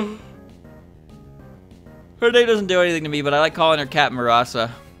 Her name doesn't do anything to me, but I like calling her Cat Marasa.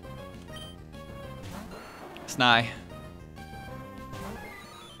 Snai.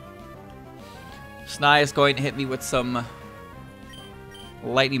 Snai is going to hit me with some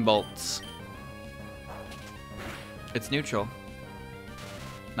lightning bolts. It's neutral.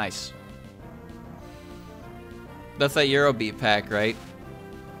 Nice. That's that Eurobeat pack, right?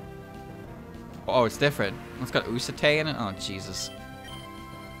 Oh, it's different. It's got Usate in it? Oh, Jesus.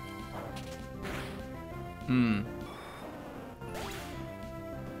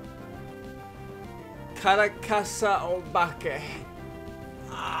 Karakasa Obake.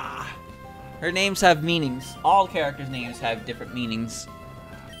 Ah. Her names have meanings. All characters' names have different meanings.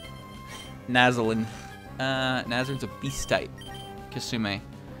 Nazalin. Nazalin's a beast type. Kasume.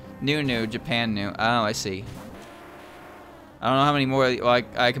 New, Japan new. Oh, I see. I don't know how many more. Well,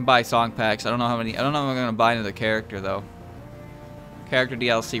 I can buy song packs. I don't know how many. I don't know if I'm gonna buy another character though. Character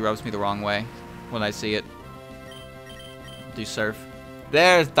DLC rubs me the wrong way when I see it. Do surf.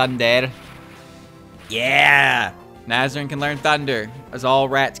 There's Thunder. Yeah! Nazarene can learn Thunder, as all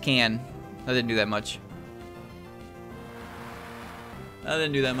rats can. I didn't do that much.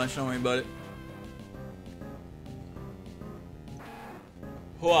 Don't worry about it.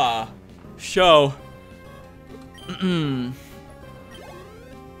 Hua. Show.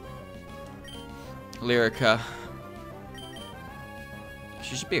 Lyrica.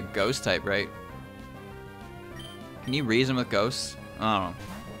 She should be a ghost type, right? Can you reason with ghosts? I don't know.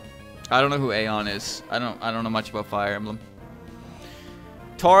 I don't know who Aeon is. I don't know much about Fire Emblem.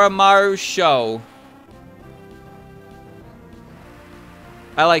 Toramaru Sho.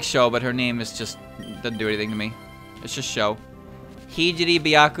 I like Sho, but her name is just doesn't do anything to me. It's just Sho. Hijiri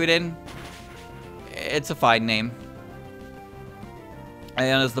Byakuren. It's a fine name.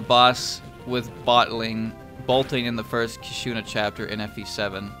 Aeon is the boss with bolting in the first Kishuna chapter in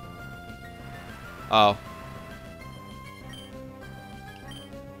FE7. Oh.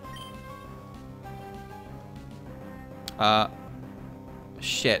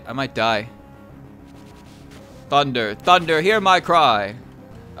 Shit, I might die. Thunder, thunder, hear my cry.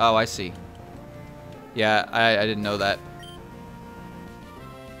 Oh, I see. Yeah, I didn't know that.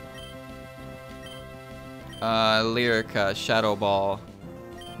 Lyrica, Shadow Ball,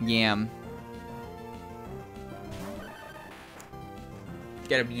 Yam.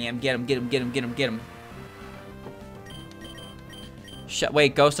 Get him, Yam, get him, get him, get him, get him, get him.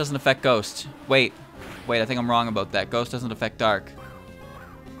 Wait, Ghost doesn't affect Ghost. Wait, I think I'm wrong about that. Ghost doesn't affect Dark.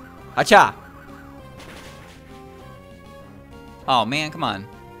 Acha! Oh man, come on.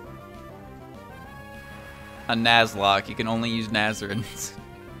 A Nuzlocke, you can only use Nazarens.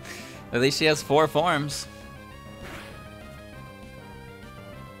 At least she has 4 forms.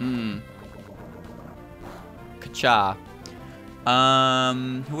 Kacha.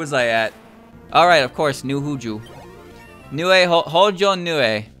 Who was I at? Alright, of course, New Huju. Nue Hojo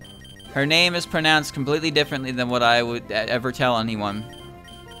Nue. Her name is pronounced completely differently than what I would ever tell anyone.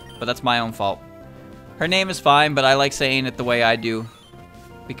 But that's my own fault. Her name is fine, but I like saying it the way I do.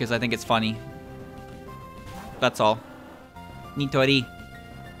 Because I think it's funny. That's all. Nitori.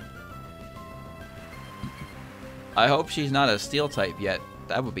 I hope she's not a steel type yet.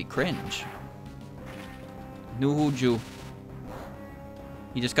 That would be cringe. Nuhuju.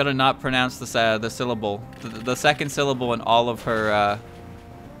 You just gotta not pronounce the syllable. The second syllable in all of her,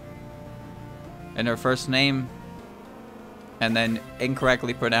 in her first name. And then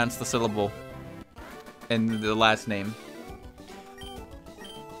incorrectly pronounce the syllable in the last name.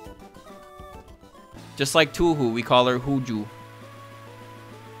 Just like Tuhu, we call her Huju.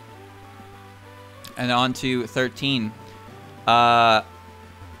 And on to 13.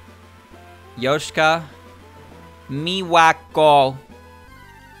 Yoshika Miwako.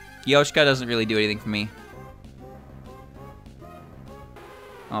 Yoshika doesn't really do anything for me.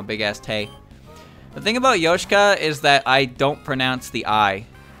 Oh, big ass Tay. The thing about Yoshika is that I don't pronounce the I.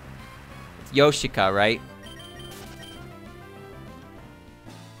 It's Yoshika, right?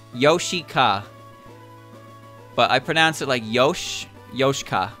 Yoshika. But I pronounce it like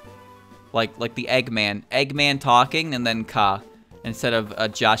Yoshka. Like the Eggman. Eggman talking and then ka. Instead of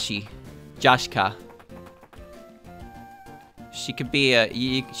Joshka. She could be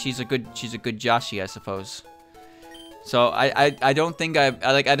she's a good Joshi, I suppose. So I don't think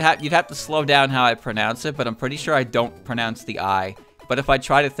you'd have to slow down how I pronounce it, but I'm pretty sure I don't pronounce the I. But if I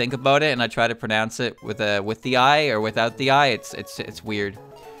try to think about it and I try to pronounce it with the I or without the I, it's weird.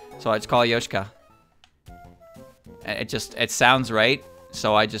 So I just call it Yoshika. It sounds right,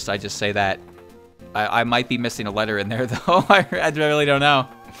 so I just say that. I might be missing a letter in there though. I really don't know.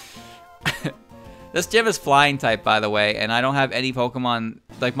 This gym is flying type, by the way, and I don't have any Pokemon.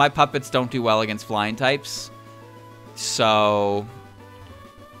 Like, my puppets don't do well against flying types. So,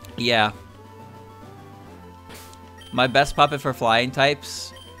 yeah. My best puppet for flying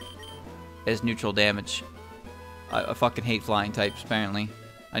types is neutral damage. I fucking hate flying types, apparently.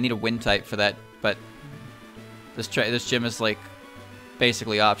 I need a wind type for that, but this gym is, like,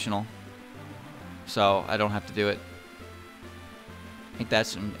 basically optional. So, I don't have to do it. Ain't that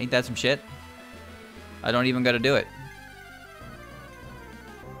some shit? I don't even gotta do it.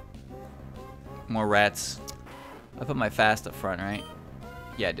 More rats. I put my fast up front, right?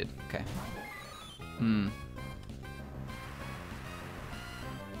 Yeah, I did. Okay.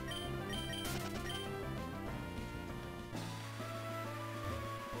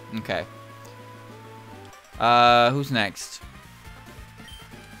 Okay. Who's next?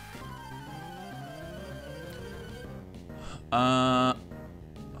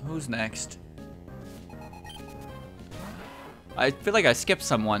 Who's next? I feel like I skipped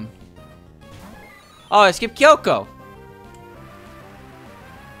someone. Oh, I skipped Kyoko.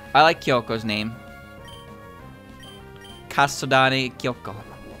 I like Kyoko's name. Kasodane Kyoko.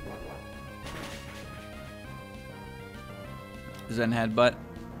 Zen headbutt.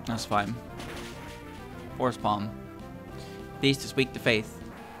 That's fine. Force palm. Beast is weak to faith.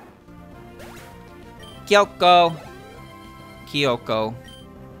 Kyoko. Kyoko.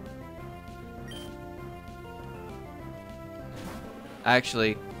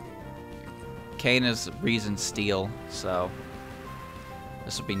 Actually, Kaina's reason steel, so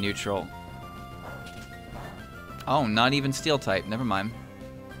this will be neutral. Oh, not even steel type. Never mind.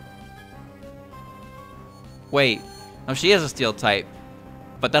 Wait. No, she is a steel type.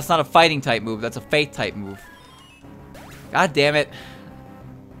 But that's not a fighting type move. That's a faith type move. God damn it.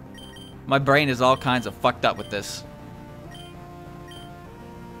 My brain is all kinds of fucked up with this.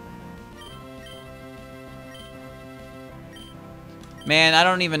 Man, I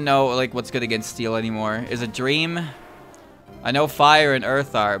don't even know like what's good against steel anymore. Is it Dream? I know Fire and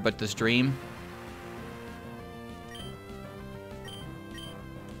Earth are, but does Dream?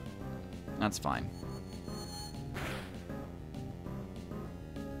 That's fine.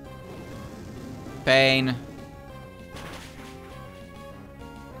 Pain.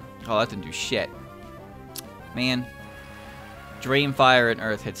 Oh, that didn't do shit. Man. Dream, Fire, and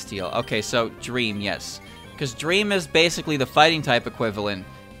Earth hit steel. Okay, so Dream, yes. Because Dream is basically the fighting type equivalent,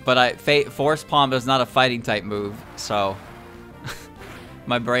 but Force Palm is not a fighting type move, so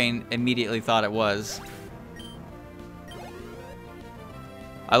my brain immediately thought it was.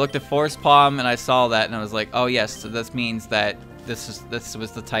 I looked at Force Palm and I saw that and I was like, oh yes, so this means that this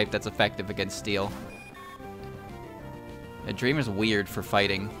was the type that's effective against steel. A Dream is weird for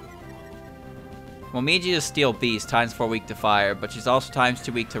fighting. Momiji is Steel Beast, times 4 weak to fire, but she's also times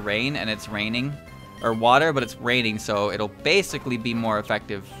 2 weak to rain, and it's raining. Or water, but it's raining, so it'll basically be more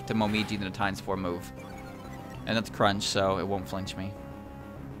effective to Momiji than a times 4 move. And that's Crunch, so it won't flinch me.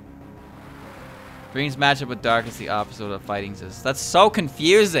 Green's matchup with Dark is the opposite of Fighting's is. That's so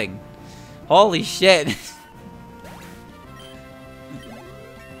confusing! Holy shit!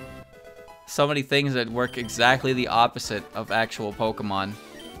 So many things that work exactly the opposite of actual Pokemon.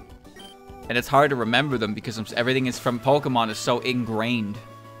 And it's hard to remember them because everything is from Pokemon is so ingrained.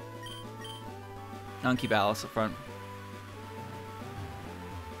 I'll keep Alice up front.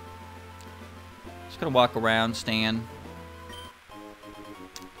 Just gonna walk around, stand.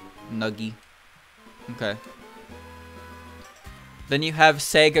 Nuggy. Okay. Then you have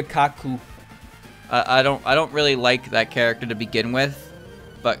Sega Kaku. I don't really like that character to begin with,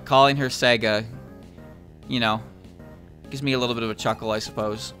 but calling her Sega, you know, gives me a little bit of a chuckle, I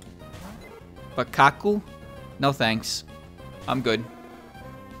suppose. But Kaku? No thanks. I'm good.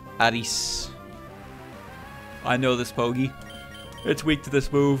 Aris. I know this Pogi. It's weak to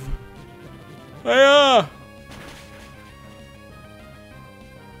this move. AYAYA!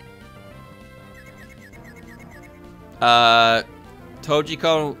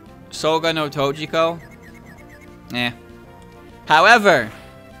 Tojiko, Soga no Tojiko? Eh. However,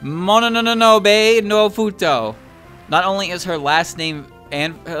 Monononobe no Futo. Not only is her last name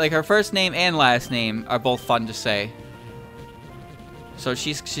and like her first name and last name are both fun to say. So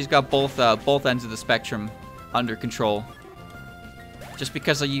she's got both ends of the spectrum under control. Just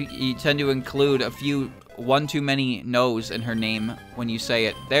because you tend to include a few one too many no's in her name when you say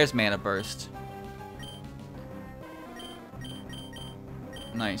it. There's Mana Burst.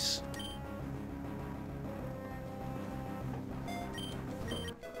 Nice.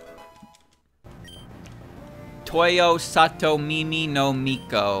 Toyo Sato Mimi no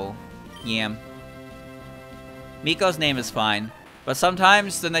Miko. Yeah. Miko's name is fine, but But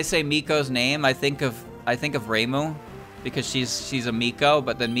sometimes when they say Miko's name, I think of Reimu, because she's a Miko,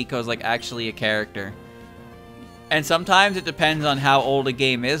 but then Miko's like actually a character. And sometimes it depends on how old a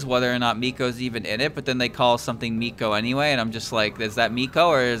game is, whether or not Miko's even in it, but then they call something Miko anyway, and I'm just like, is that Miko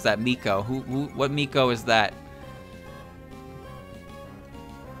or is that Miko? What Miko is that?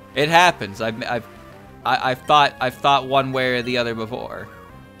 It happens. I've thought one way or the other before.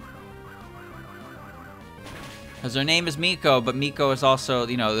 Because her name is Miko, but Miko is also,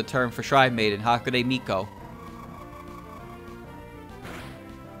 you know, the term for Shrine Maiden. Hakude Miko.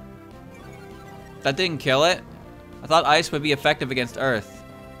 That didn't kill it? I thought ice would be effective against earth.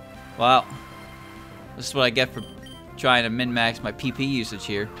 Well, this is what I get for trying to min-max my PP usage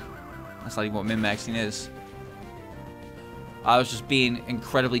here. That's not even what min-maxing is. I was just being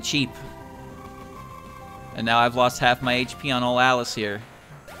incredibly cheap. And now I've lost half my HP on old Alice here.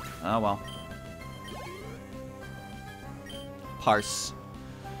 Oh well. Parse.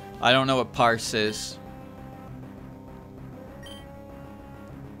 I don't know what parse is.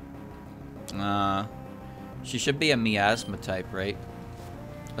 She should be a miasma type, right?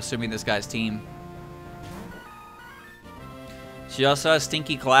 Assuming this guy's team. She also has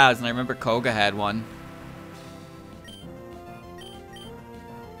stinky clouds, and I remember Koga had one.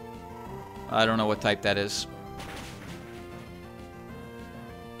 I don't know what type that is.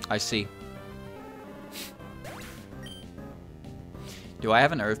 I see. Do I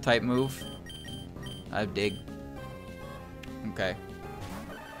have an earth type move? I have dig. Okay.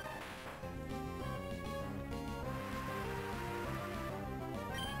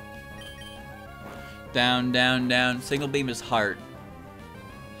 Down, down, down. Signal beam is heart.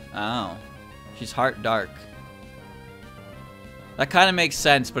 Oh. She's heart dark. That kind of makes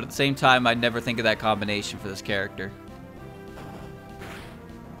sense, but at the same time, I'd never think of that combination for this character.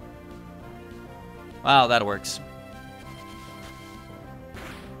 Wow, that works.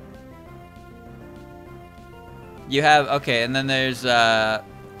 You have, okay, and then there's,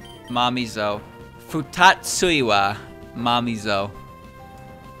 Mamizo. Futatsuiwa Mamizo.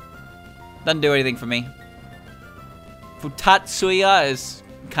 Doesn't do anything for me. Futatsuya is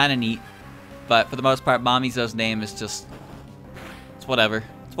kind of neat, but for the most part, Mamizo's name is just... It's whatever.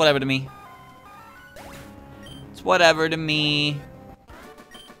 It's whatever to me. It's whatever to me.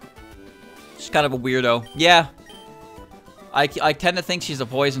 She's kind of a weirdo. Yeah. I tend to think she's a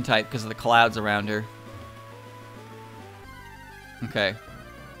poison type because of the clouds around her. Okay.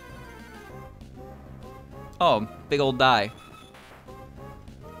 Oh, big old die.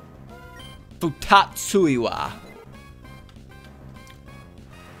 Futatsuiwa.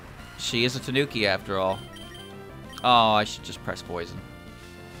 She is a Tanuki after all. Oh, I should just press poison.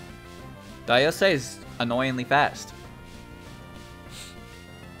 Daiose is annoyingly fast.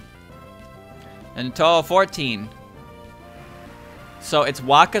 And Touhoumon 14. So it's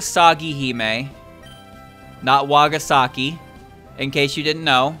Wakasagi Hime, not Wagasaki, in case you didn't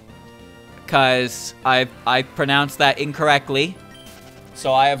know. Because I pronounced that incorrectly.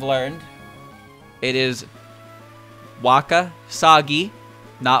 So I have learned. It is Wakasagi,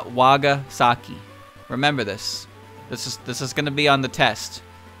 not Wagasaki. Remember this. This is gonna be on the test.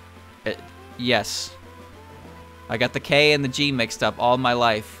 Yes. I got the K and the G mixed up all my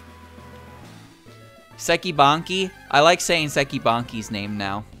life. Sekibanki. I like saying Sekibanki's name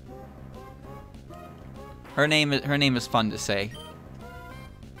now. Her name is fun to say.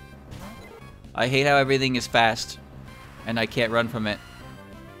 I hate how everything is fast, and I can't run from it.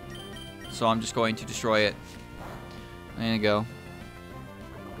 So I'm just going to destroy it. There you go.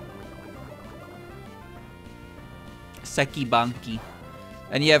 Sekibanki.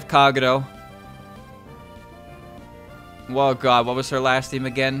 And you have Kagero. Well, God, what was her last name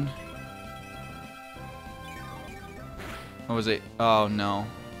again? What was it? Oh, no.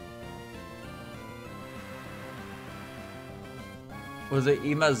 Was it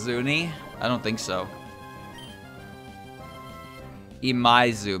Imazuni? I don't think so.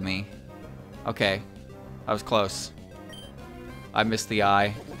 Imaizumi. Okay. I was close. I missed the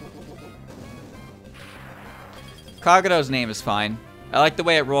I. Kagero's name is fine. I like the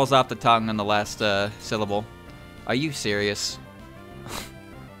way it rolls off the tongue on the last syllable. Are you serious?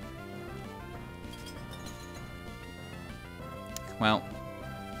 Well.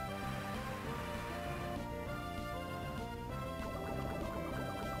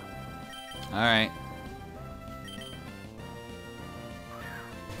 Alright.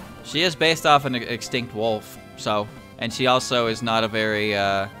 She is based off an extinct wolf, so... And she also is not a very,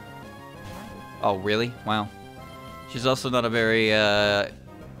 Oh, really? Wow. She's also not a very,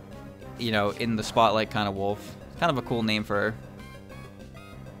 you know, in the spotlight kind of wolf. Kind of a cool name for her.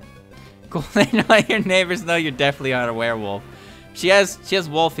 Cool name to let your neighbors know you're definitely not a werewolf. She has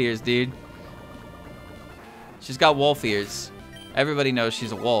wolf ears, dude. She's got wolf ears. Everybody knows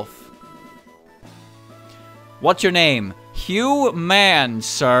she's a wolf. What's your name? Hugh-Man,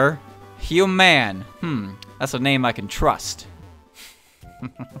 sir. Hugh-Man. That's a name I can trust.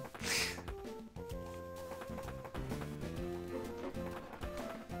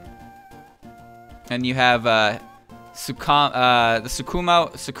 And you have the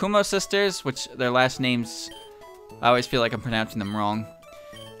Touhoumon sisters, which their last names, I always feel like I'm pronouncing them wrong.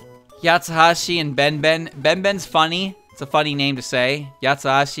 Yatsuhashi and Benben. Benben's funny. It's a funny name to say.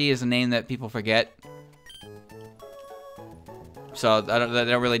 Yatsuhashi is a name that people forget. So they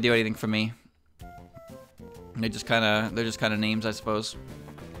don't really do anything for me. They're just kind of names, I suppose.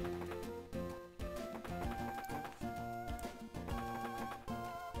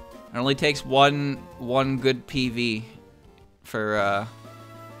 It only takes one good PV for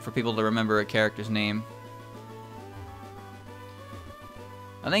people to remember a character's name.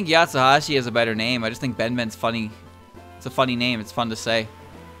 I think Yatsuhashi is a better name. I just think Benben's funny. It's a funny name. It's fun to say.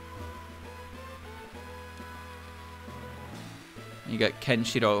 You got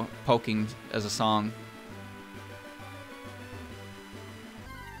Kenshiro poking as a song.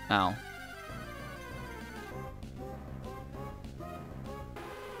 Ow.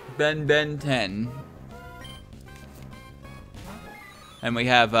 Ben 10. And we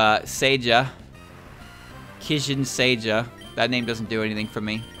have Seija. Kijin Seija. That name doesn't do anything for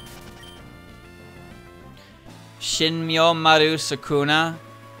me. Shinmyo Maru Sukuna.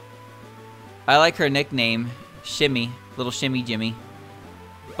 I like her nickname, Shimmy. Little Shimmy Jimmy.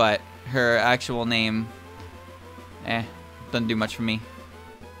 But her actual name, doesn't do much for me.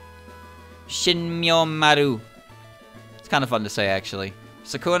 Shinmyo Maru. It's kind of fun to say, actually.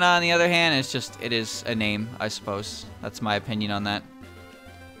 Sukuna, on the other hand, it is a name, I suppose. That's my opinion on that.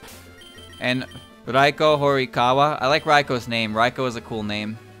 And Raiko Horikawa. I like Raiko's name. Raiko is a cool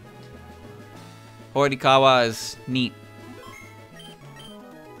name. Horikawa is neat.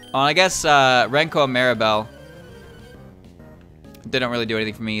 Oh, I guess Renko and Maribel. They don't really do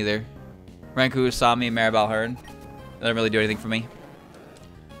anything for me either. Renku Usami and Maribel Hearn. They don't really do anything for me.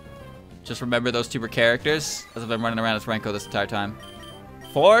 Just remember those two were characters, as I've been running around as Renko this entire time.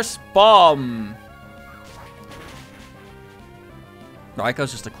 Force Bomb!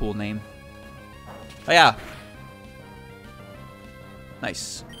 Raiko's just a cool name. Oh yeah.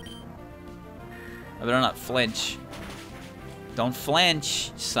 Nice. I better not flinch. Don't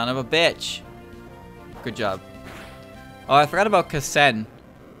flinch, son of a bitch. Good job. Oh, I forgot about Kasen.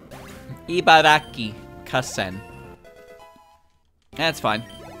 Ibaraki Kasen. That's fine.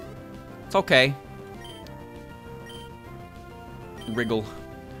 It's okay. Wriggle.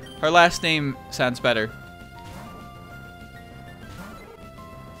 Her last name sounds better.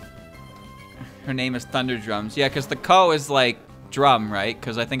 Her name is Thunder Drums. Yeah, because the Ko is like drum, right?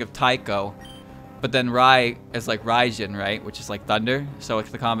 Because I think of Taiko. But then Rai is like Raijin, right? Which is like thunder. So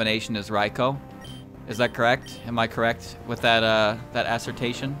if the combination is Raiko. Is that correct? Am I correct with that that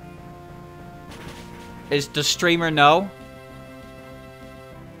assertion? Does streamer know?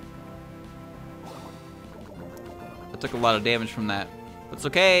 I took a lot of damage from that. But it's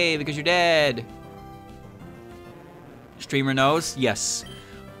okay because you're dead. Streamer knows? Yes.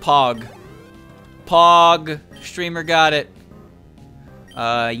 Pog. Pog. Streamer got it.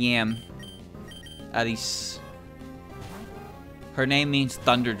 Yam. Aris. Her name means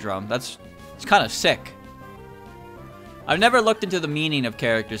thunder drum. It's kind of sick. I've never looked into the meaning of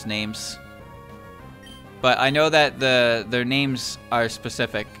characters' names. But I know that their names are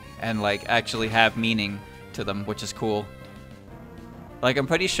specific and like actually have meaning to them, which is cool. Like I'm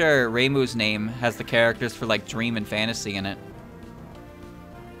pretty sure Reimu's name has the characters for like dream and fantasy in it.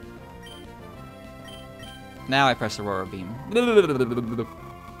 Now I press Aurora Beam.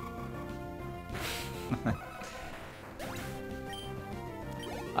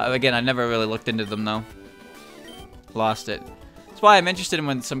 Again, I never really looked into them though. Lost it. That's why I'm interested in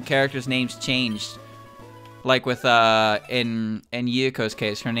when some characters' names changed. Like with in Yuuko's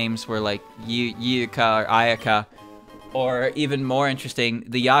case, her names were like Yuuka or Ayaka. Or even more interesting,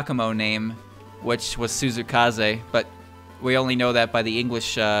 the Yakumo name, which was Suzukaze, but we only know that by the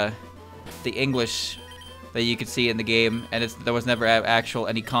English that you could see in the game, and there was never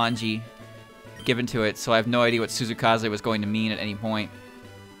any kanji given to it, so I have no idea what Suzukaze was going to mean at any point.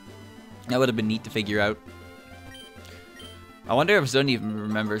 That would have been neat to figure out. I wonder if Zun even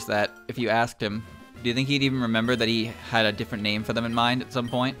remembers that, if you asked him. Do you think he'd even remember that he had a different name for them in mind at some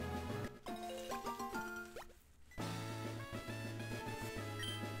point?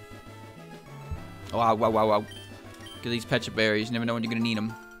 Oh, wow, wow, wow, wow. Get these pecha berries. You never know when you're going to need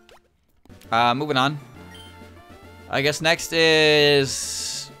them. Moving on. I guess next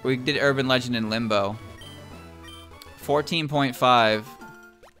is... We did Urban Legend in Limbo. 14.5.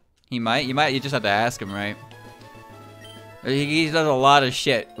 You just have to ask him, right? He does a lot of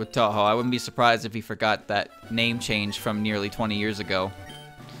shit with Touhou. I wouldn't be surprised if he forgot that name change from nearly 20 years ago.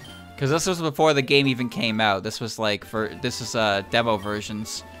 Because this was before the game even came out. This was like, this is demo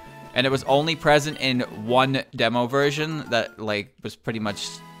versions. And it was only present in one demo version that, like, was pretty much,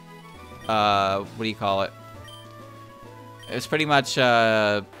 what do you call it? It was pretty much,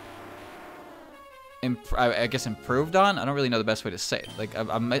 I guess improved on? I don't really know the best way to say it. Like,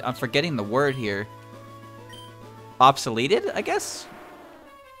 I'm forgetting the word here. Obsoleted, I guess?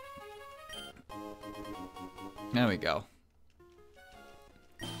 There we go.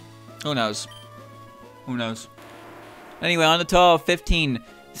 Who knows? Who knows? Anyway, on to Touhou 15.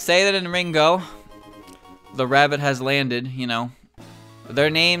 Say that in Ringo, the rabbit has landed, you know. Their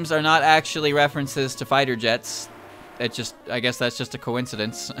names are not actually references to fighter jets. It just, I guess that's just a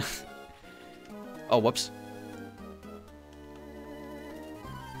coincidence. Oh, whoops.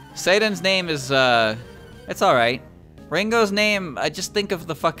 Seiden's name is, it's alright. Ringo's name, I just think of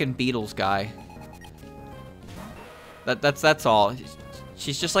the fucking Beatles guy. That's all.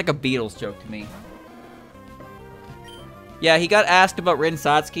 She's just like a Beatles joke to me. Yeah, he got asked about Rin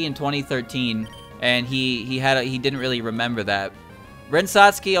Satsuki in 2013, and he didn't really remember that. Rin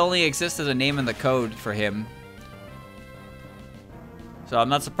Satsuki only exists as a name in the code for him. So I'm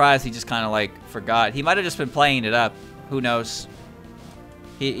not surprised he just kind of like forgot. He might have just been playing it up. Who knows?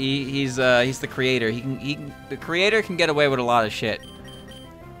 He's the creator. The creator can get away with a lot of shit.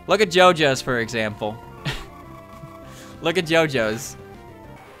 Look at JoJo's, for example. Look at JoJo's.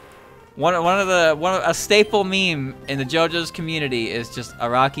 A staple meme in the JoJo's community is just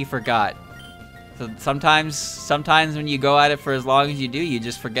Araki forgot. So sometimes when you go at it for as long as you do, you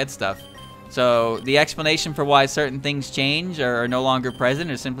just forget stuff. So the explanation for why certain things change or are no longer present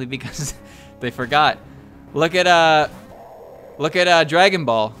is simply because they forgot. Look at Dragon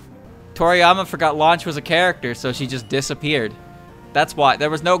Ball. Toriyama forgot Launch was a character, so she just disappeared. That's why. There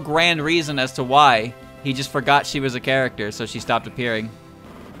was no grand reason as to why. He just forgot she was a character, so she stopped appearing.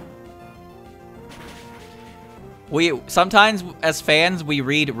 Sometimes, as fans, we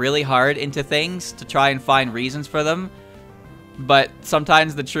read really hard into things to try and find reasons for them. But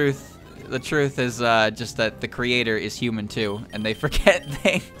sometimes the truth is just that the creator is human too, and they forget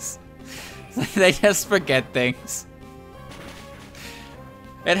things. They just forget things.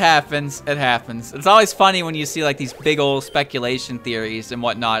 It happens. It happens. It's always funny when you see like these big old speculation theories and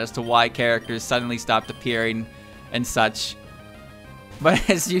whatnot as to why characters suddenly stopped appearing and such. But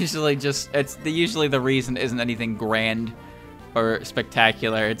it's usually just, usually the reason isn't anything grand or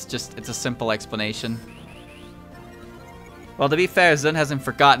spectacular. It's a simple explanation. Well, to be fair, Zun hasn't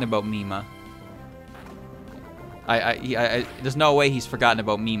forgotten about Mima. There's no way he's forgotten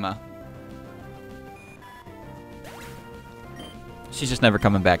about Mima. She's just never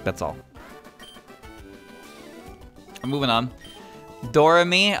coming back, that's all. I'm moving on.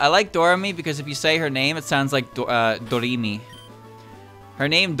 Doremi. I like Doremi because if you say her name, it sounds like Doremi. Her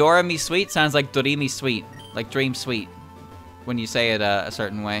name, Doremi Sweet, sounds like Doremi Sweet. Like Dream Sweet. When you say it a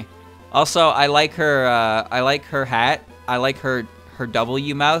certain way. Also, I like her hat. I like her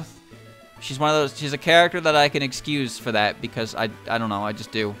W mouth. She's one of those, she's a character that I can excuse for that because I don't know, I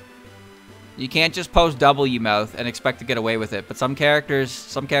just do. You can't just post W mouth and expect to get away with it, but some characters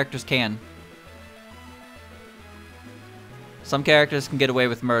can. Some characters can get away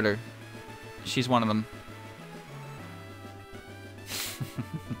with murder. She's one of them.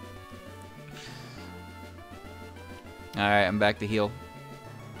 Alright, I'm back to heal.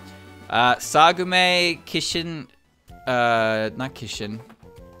 Sagume Kishin. Not Kishin.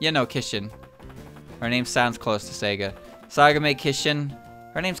 Yeah, no, Kishin. Her name sounds close to Sega. Sagume Kishin.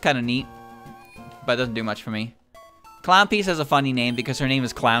 Her name's kind of neat, but it doesn't do much for me. Clown Piece has a funny name because her name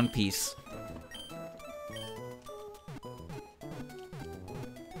is Clown Piece.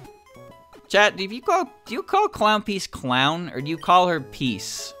 Chat, do you call Clown Piece Clown, or do you call her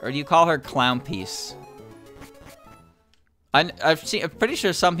Piece, or do you call her Clown Piece? I'm pretty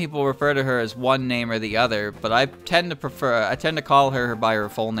sure some people refer to her as one name or the other, but I tend to call her by her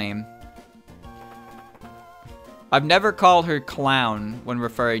full name. I've never called her Clown when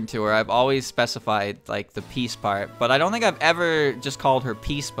referring to her. I've always specified, like, the Piece part, but I don't think I've ever just called her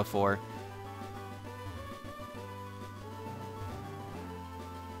Piece before.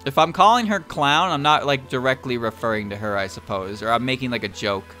 If I'm calling her Clown, I'm not, like, directly referring to her, I suppose, or I'm making, like, a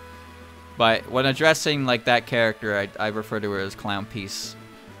joke. But when addressing, like, that character, I refer to her as Clown Piece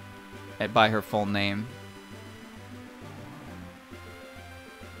by her full name.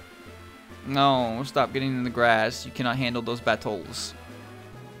 No, stop getting in the grass. You cannot handle those battles.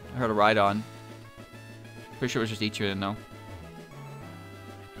 I heard a ride on. Pretty sure it was just Ichiran, no.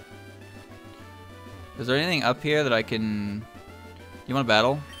 Is there anything up here that I can... You want to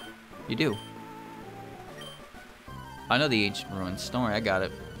battle? You do. I know the ancient ruins. Don't worry, I got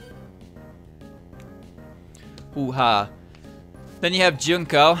it. Hoo-ha. Then you have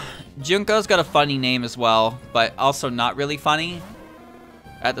Junko. Junko's got a funny name as well, but also not really funny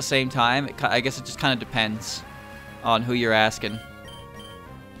at the same time. I guess it just kind of depends on who you're asking.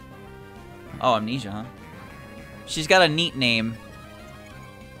 Oh, Amnesia, huh? She's got a neat name.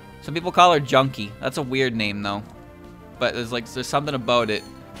 Some people call her Junkie. That's a weird name, though. But there's something about it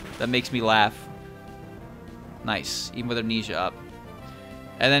that makes me laugh. Nice, even with Amnesia up.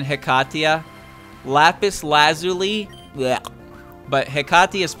 And then Hekatia. Lapis Lazuli. Blech. But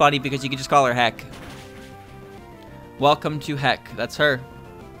Hekati is funny because you can just call her Heck. Welcome to Heck. That's her.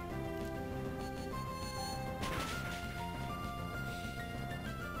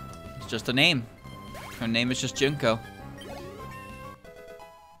 It's just a name. Her name is just Junko.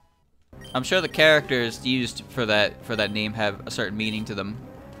 I'm sure the characters used for that name have a certain meaning to them.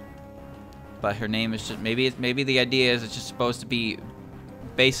 But her name is just maybe the idea is it's just supposed to be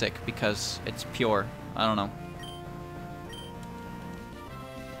basic because it's pure. I don't know.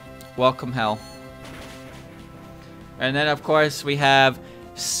 Welcome hell. And then of course we have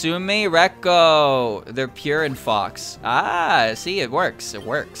Sume Reko. They're pure and fox. Ah, see, it works. It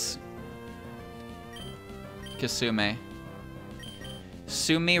works. Kasume.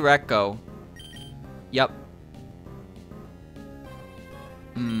 Sume Reko. Yep.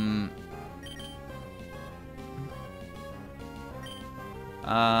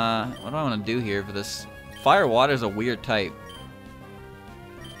 What do I want to do here for this? Fire water is a weird type.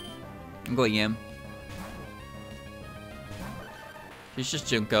 I'm going Yim. She's just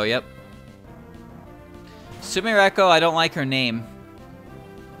Junko, yep. Sumireko, I don't like her name.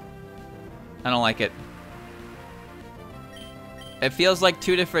 I don't like it. It feels like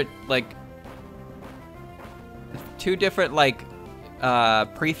two different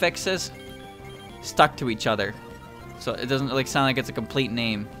prefixes stuck to each other. So it doesn't like sound like it's a complete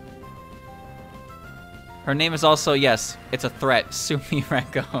name. Her name is also, yes, it's a threat.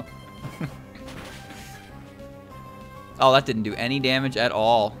 Sumireko. Oh, that didn't do any damage at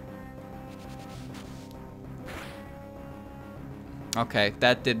all. Okay,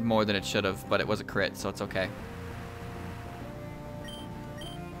 that did more than it should have, but it was a crit, so it's okay.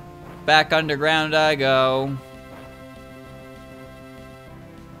 Back underground I go.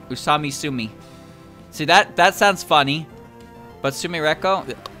 Usami Sumi. See, that sounds funny, but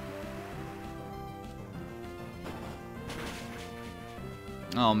Sumireko...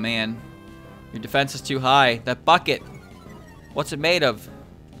 Oh, man. Your defense is too high. That bucket. What's it made of?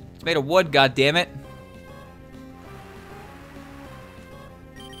 It's made of wood, goddammit.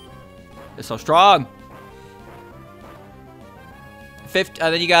 It's so strong.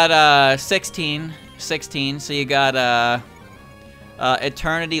 Then you got 16, so you got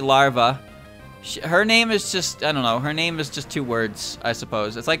Eternity Larva. Her name is just, I don't know, her name is just 2 words, I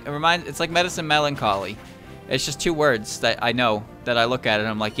suppose. It's like Medicine Melancholy. It's just 2 words that I know, that I look at it and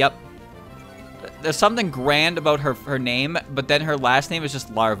I'm like, yep. There's something grand about her name, but then her last name is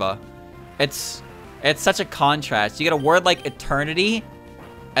just Larva. It's such a contrast. You get a word like eternity,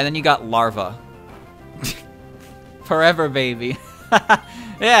 and then you got larva. Forever, baby.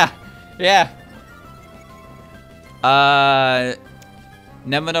 Yeah.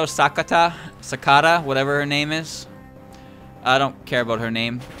 Nemono Sakata, whatever her name is. I don't care about her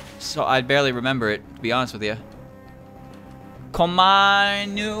name, so I barely remember it, to be honest with you.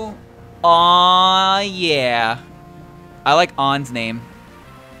 Komanu. Aw, yeah. I like On's name.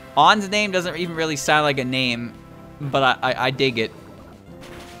 On's name doesn't even really sound like a name, but I dig it.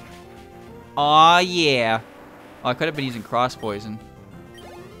 Aw, yeah. Oh, I could have been using cross poison.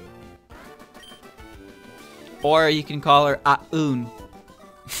 Or you can call her Aun.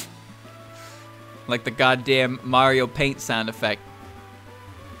 Like the goddamn Mario Paint sound effect.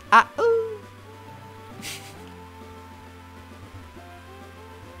 Aun.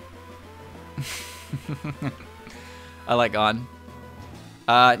 I like On.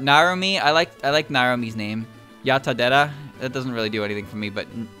 Narumi, I like Narumi's name. Yatadera, that doesn't really do anything for me, but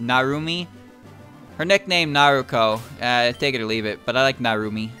Narumi, her nickname Naruko. Take it or leave it, but I like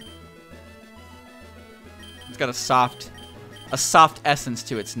Narumi. It's got a soft essence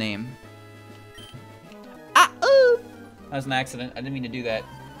to its name. That was an accident. I didn't mean to do that.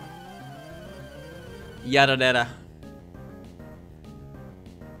 Yatadera.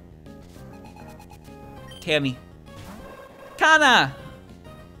 Tammy. Kana!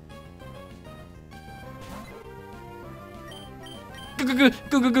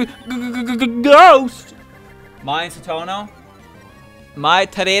 Ghost! Mai and Satono? Mai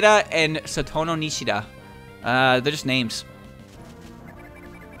Tareda and Satono Nishida. They're just names.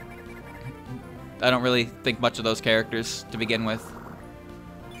 I don't really think much of those characters to begin with.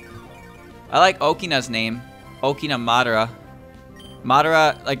 I like Okina's name. Okina Madara.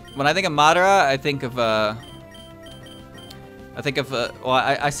 Madara, like, when I think of Madara, I think of, well,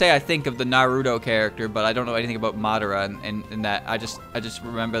 I say I think of the Naruto character, but I don't know anything about Madara and that. I just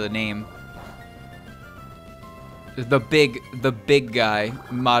remember the name. The big guy,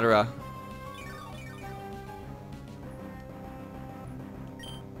 Madara.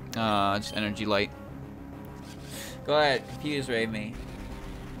 Just energy light. Go ahead, confuse Ray me.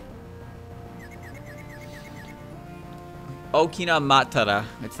 Okina Matara.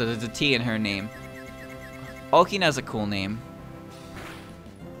 There's a T in her name. Okina's a cool name.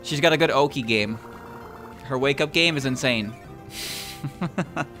 She's got a good Oki game. Her wake-up game is insane.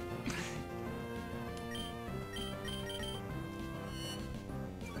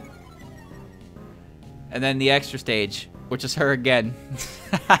 And then the extra stage, which is her again.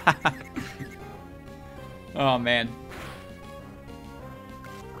 Oh, man.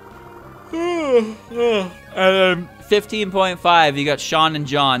 And then 15.5, you got Sean and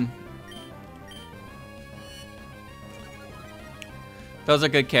John. Those are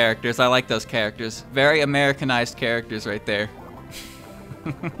good characters. I like those characters. Very Americanized characters right there.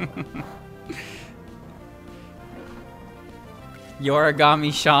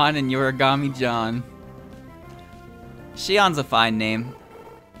 Yorigami Sean and Yorigami John. Shion's a fine name.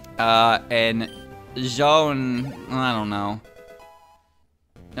 And Joan, I don't know.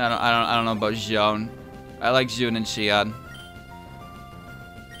 I don't know about Joan. I like Jun and Shion.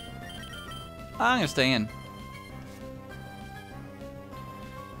 I'm gonna stay in.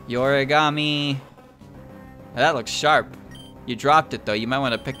 Yorigami. That looks sharp. You dropped it though. You might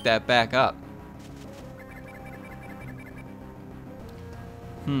want to pick that back up.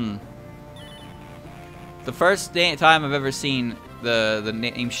 The first time I've ever seen the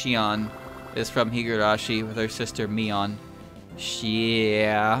name Shion is from Higurashi with her sister Mion.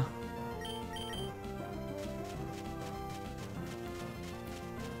 Yeah.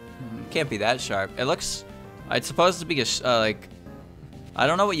 Can't be that sharp. It looks. It's supposed to be a like. I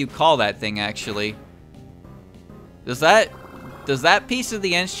don't know what you call that thing actually. Does that piece of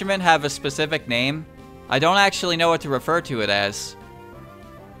the instrument have a specific name? I don't actually know what to refer to it as.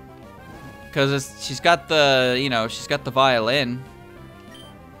 Cause she's got the, you know, she's got the violin.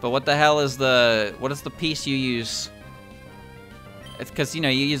 But what the hell is what is the piece you use? It's cause, you know,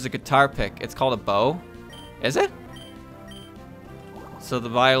 you use a guitar pick. It's called a bow. Is it? So the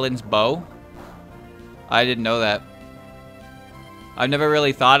violin's bow? I didn't know that. I've never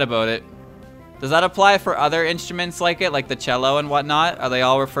really thought about it. Does that apply for other instruments like it, like the cello and whatnot? Are they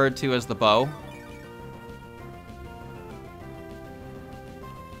all referred to as the bow?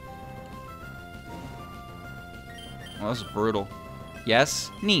 Well, this is brutal.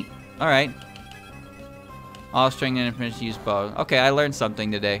 Yes? Neat. Alright. All string instruments use bow. Okay, I learned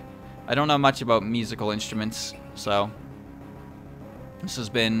something today. I don't know much about musical instruments, so this has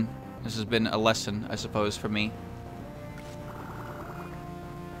been a lesson, I suppose, for me.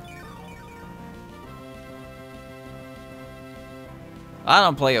 I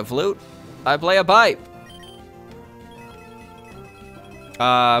don't play a flute. I play a pipe.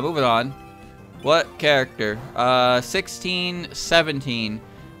 Moving on. What character? 16, 17.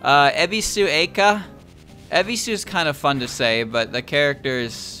 Ebisu Eika. Ebisu's kind of fun to say, but the character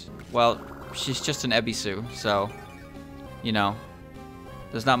is, well, she's just an Ebisu, so, you know,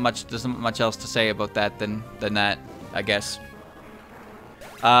 there's not much else to say about that than that, I guess.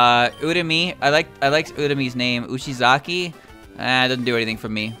 Urumi. I like Urumi's name. Ushizaki. It doesn't do anything for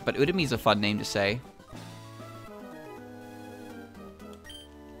me, but Urumi's a fun name to say.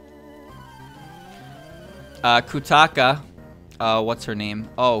 Kutaka. What's her name?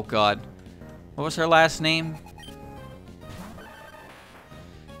 Oh, God. What was her last name?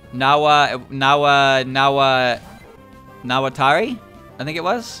 Nawatari? I think it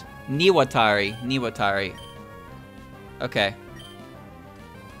was? Niwatari. Okay.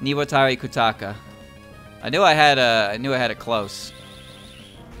 Niwatari Kutaka. I knew I had it close.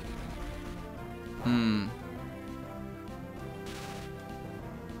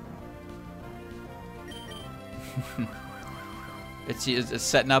 It's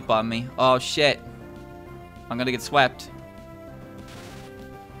setting up on me. Oh shit. I'm gonna get swept.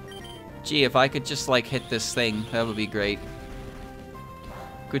 Gee, if I could just like hit this thing, that would be great.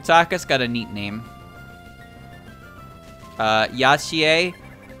 Kutaka's got a neat name. Yachie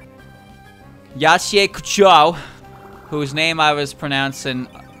Kuchou. whose name I was pronouncing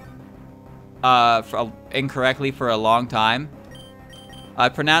incorrectly for a long time. I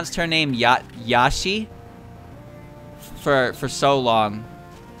pronounced her name Yashi for so long.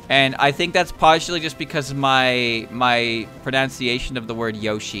 And I think that's partially just because of my pronunciation of the word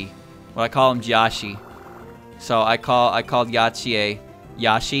Yoshi. Well, I call him Yashi. So I called Yachi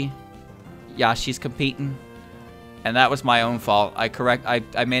Yashi. Yashi's competing. And that was my own fault. I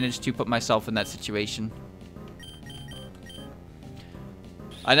managed to put myself in that situation.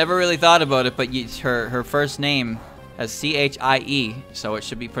 I never really thought about it, but her first name has C-H-I-E, so it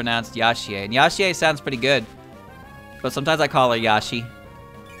should be pronounced Yashie. And Yashie sounds pretty good. But sometimes I call her Yashi.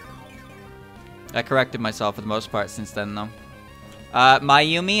 I corrected myself for the most part since then, though.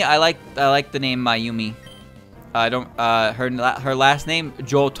 Mayumi, I like the name Mayumi. I don't, her last name,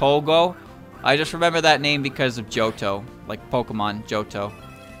 Jotogo. I just remember that name because of Johto, like Pokemon, Johto.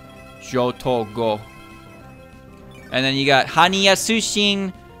 Jotogo. And then you got Haniya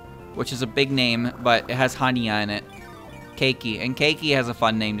Sushin, which is a big name, but it has Haniya in it. Keiki. And Keiki has a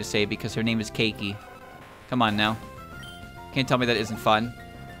fun name to say because her name is Keiki. Come on now. Can't tell me that isn't fun.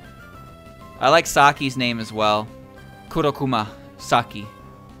 I like Saki's name as well. Kurokuma Saki.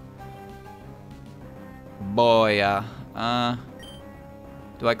 Boy,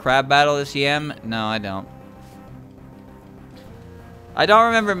 do I crab battle this yam? No, I don't. I don't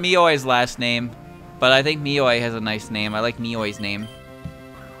remember Mioi's last name, but I think Mioi has a nice name. I like Mioi's name.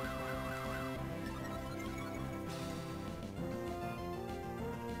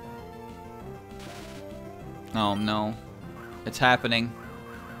 Oh no. It's happening.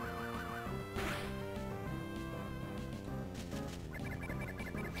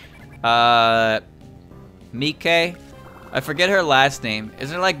 Mike? I forget her last name.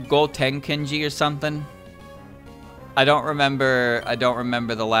 Is it like Gotenkinji or something? I don't remember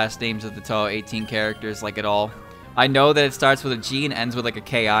the last names of the Touhou 18 characters like at all. I know that it starts with a G and ends with like a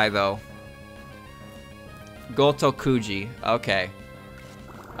KI though. Gotokuji. Okay.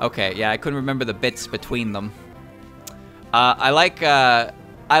 Okay, yeah, I couldn't remember the bits between them. I like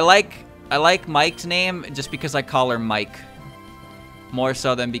Mike's name just because I call her Mike. More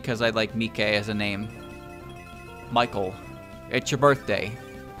so than because I like Mike as a name. Michael, it's your birthday.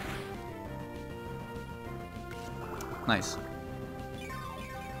 Nice.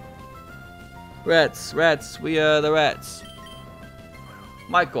 Rats, we are the rats.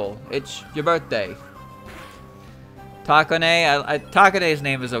 Michael, it's your birthday. Takane, Takane's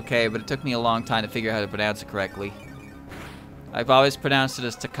name is okay, but it took me a long time to figure out how to pronounce it correctly. I've always pronounced it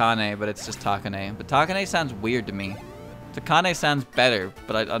as Takane, but it's just Takane. But Takane sounds weird to me. Takane sounds better,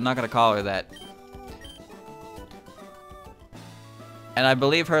 but I'm not gonna call her that. And I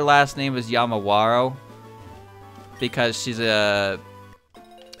believe her last name is Yamawaro, because she's a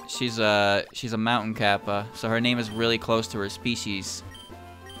mountain kappa, so her name is really close to her species.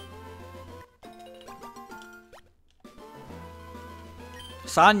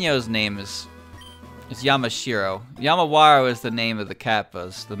 Sanyo's name is Yamashiro. Yamawaro is the name of the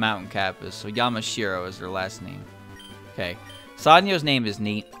kappas, the mountain kappas, so Yamashiro is her last name. Okay. Sanyo's name is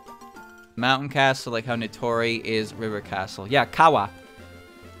neat. Mountain castle, like how Nitori is river castle. Yeah, Kawa.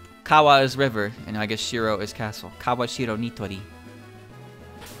 Kawa is river, and I guess Shiro is castle. Kawashiro Nitori.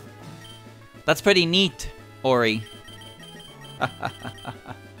 That's pretty neat, Ori.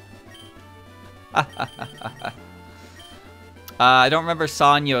 I don't remember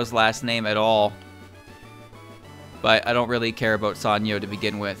Sanyo's last name at all. But I don't really care about Sanyo to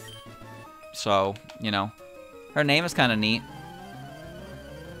begin with. So, you know. Her name is kind of neat.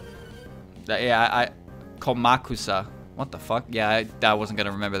 Yeah, Komakusa. What the fuck? Yeah, I wasn't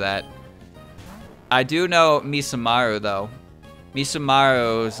gonna remember that. I do know Misamaru, though.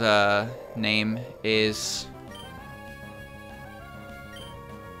 Misamaru's name is...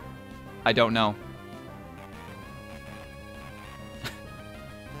 I don't know.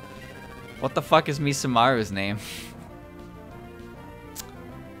 What the fuck is Misamaru's name?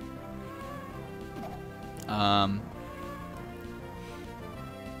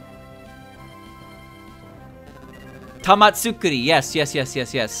 Tamatsukuri. Yes.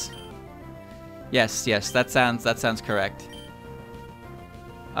 Yes, that sounds correct.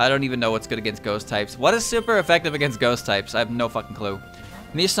 I don't even know what's good against ghost types. What is super effective against ghost types? I have no fucking clue.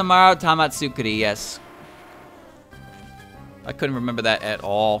 Misamaru Tamatsukuri, yes. I couldn't remember that at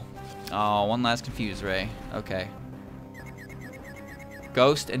all. Oh, one last confused ray. Okay.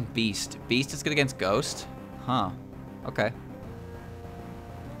 Ghost and Beast. Beast is good against Ghost? Huh. Okay.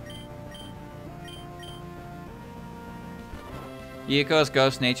 Yuko has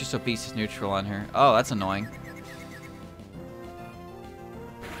ghost nature, so Beast is neutral on her. Oh, that's annoying.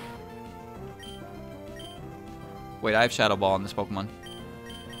 Wait, I have Shadow Ball on this Pokemon.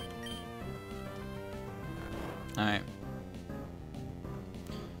 Alright.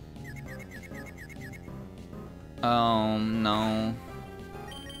 Oh, no.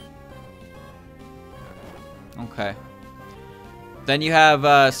 Okay. Then you have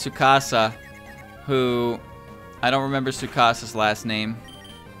Tsukasa, who... I don't remember Tsukasa's last name.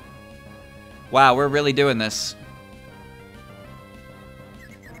 Wow, we're really doing this.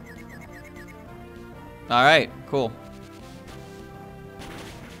 Alright, cool.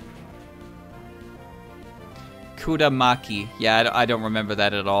 Kudamaki. Yeah, I don't remember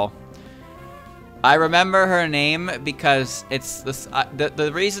that at all. I remember her name because it's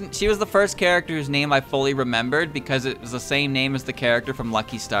the reason she was the first character whose name I fully remembered because it was the same name as the character from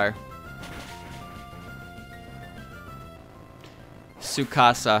Lucky Star.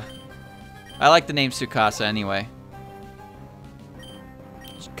 Tsukasa. I like the name Tsukasa anyway.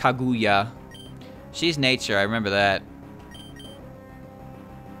 Kaguya. She's nature, I remember that.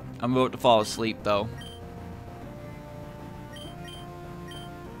 I'm about to fall asleep though.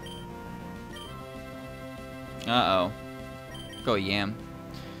 Uh-oh. Go Yam.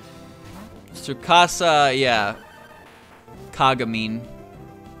 Tsukasa, yeah. Kagami.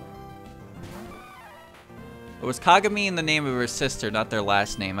 It was Kagami the name of her sister, not their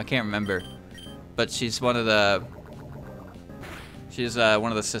last name. I can't remember. But she's one of the... She's one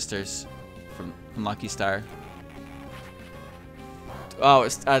of the sisters from Lucky Star. Oh,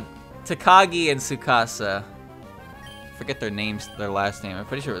 it's Takagi and Tsukasa. Forget their names, their last name. I'm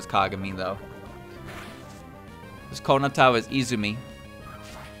pretty sure it was Kagami though. This Konata is Izumi.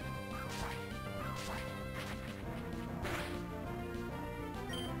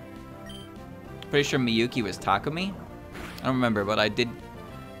 Pretty sure Miyuki was Takumi. I don't remember, but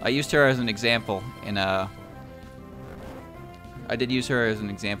I used her as an example in a... I did use her as an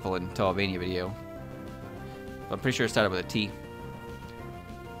example in Touhoumon video. But I'm pretty sure it started with a T.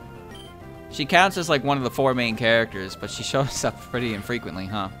 She counts as like one of the 4 main characters, but she shows up pretty infrequently,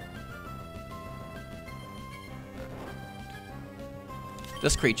 huh?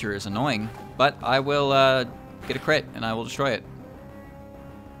 This creature is annoying, but I will get a crit and I will destroy it.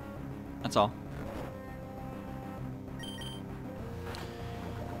 That's all.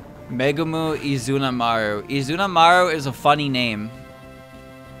 Megumu Izunamaru. Izunamaru is a funny name.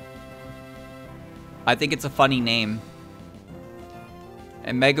 I think it's a funny name.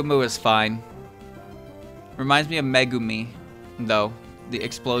 And Megumu is fine. Reminds me of Megumi, though. The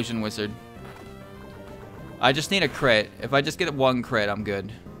explosion wizard. I just need a crit. If I just get 1 crit, I'm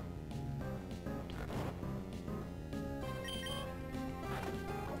good.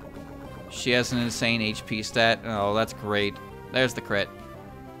 She has an insane HP stat. Oh, that's great. There's the crit.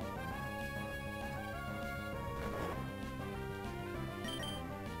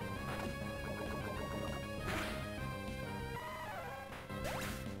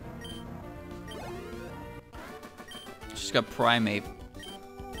 She's got Primeape.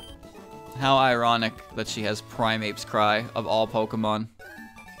 How ironic that she has Primeape's Cry of all Pokemon.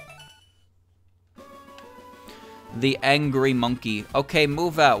 The Angry Monkey. Okay,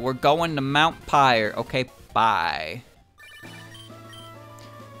 move out. We're going to Mount Pyre. Okay, bye.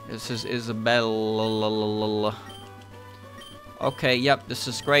 This is Isabella. Okay, yep, this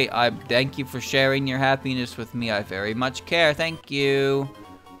is great. I thank you for sharing your happiness with me. I very much care. Thank you.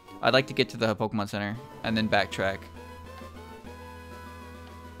 I'd like to get to the Pokemon Center and then backtrack.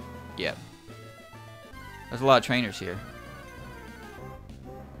 Yep. There's a lot of trainers here.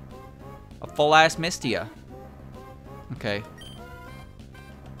 A full-ass Mistia. Okay.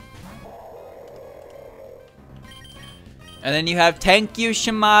 And then you have Thank You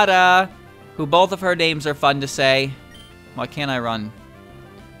Shimada, who both of her names are fun to say. Why can't I run?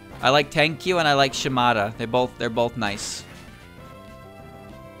 I like Thank You and I like Shimada. They're both nice.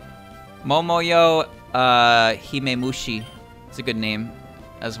 Momoyo Himemushi. It's a good name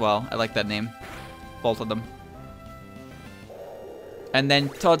as well. I like that name. Both of them. And then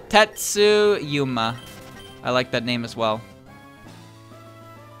Totetsu Yuma. I like that name as well.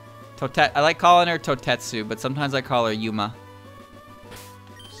 I like calling her Totetsu, but sometimes I call her Yuma.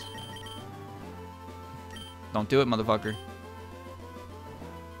 Don't do it, motherfucker.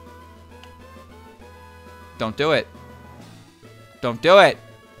 Don't do it. Don't do it.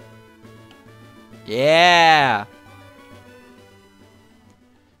 Yeah.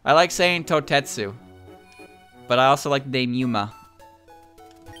 I like saying Totetsu, but I also like the name Yuma.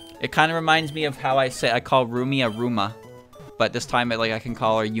 It kind of reminds me of how I call Rumia Ruma, but this time I can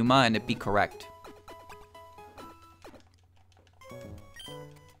call her Yuma and it'd be correct.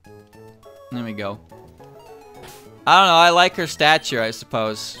 There we go. I don't know, I like her stature, I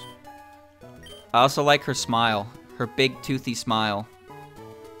suppose. I also like her smile. Her big toothy smile.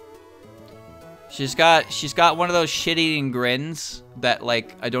 She's got one of those shit-eating grins that,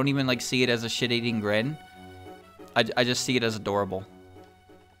 like, I don't even, like, see it as a shit-eating grin. I just see it as adorable.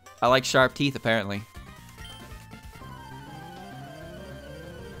 I like sharp teeth, apparently.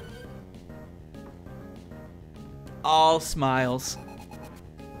 All smiles.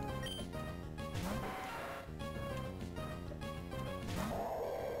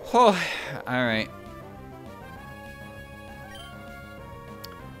 Oh, alright.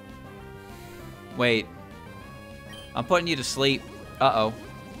 Wait. I'm putting you to sleep. Uh-oh.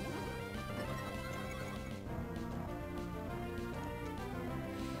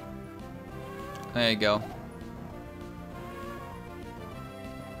 There you go.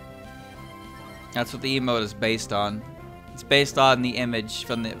 That's what the emote is based on. It's based on the image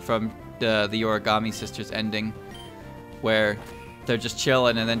from the Origami Sisters ending, where they're just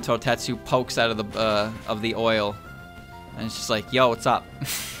chilling and then Totetsu pokes out of the oil, and it's just like, yo, what's up?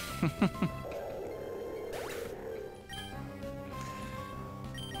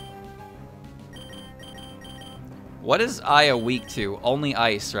 What is Aya weak to? Only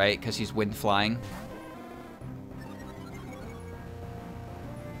ice, right? Because she's wind flying.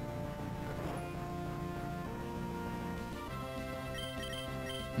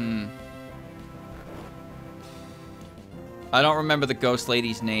 I don't remember the ghost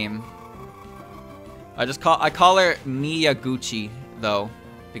lady's name. I call her Miyaguchi though,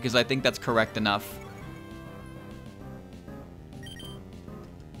 because I think that's correct enough.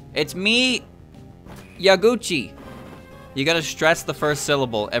 It's me, Yaguchi. You gotta stress the first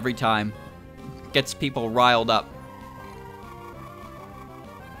syllable every time. Gets people riled up.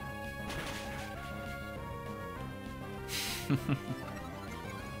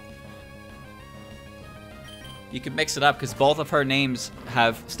 You could mix it up because both of her names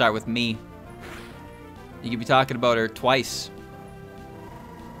start with me. You could be talking about her twice.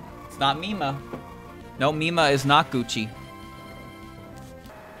 It's not Mima. No, Mima is not Gucci.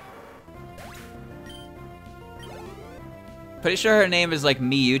 Pretty sure her name is like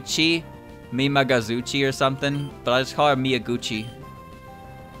Miyuchi, Mimagazuchi or something, but I just call her Miyaguchi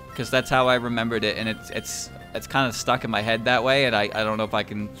because that's how I remembered it, and it's kind of stuck in my head that way, and I don't know if I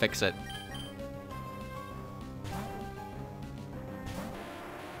can fix it.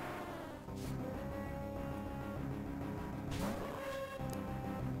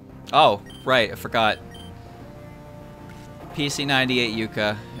 Oh, right, I forgot. PC98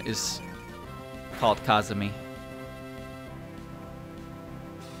 Yuka is called Kazumi.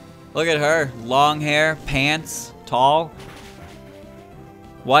 Look at her. Long hair, pants, tall.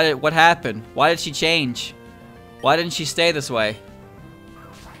 What happened? Why did she change? Why didn't she stay this way?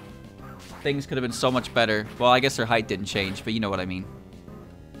 Things could have been so much better. Well, I guess her height didn't change, but you know what I mean.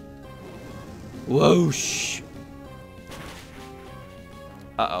 Whoosh.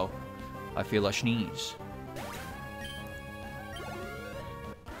 Uh-oh. I feel a sneeze.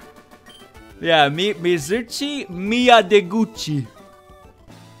 Yeah, Mizuchi Miyadeguchi.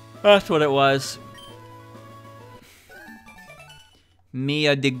 That's what it was.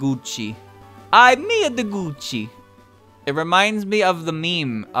 Miyadeguchi. Miyadeguchi. It reminds me of the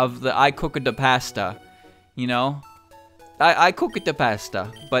meme of the I cook the pasta. You know? I cook the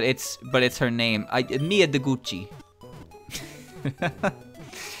pasta, but it's her name. Miyadeguchi.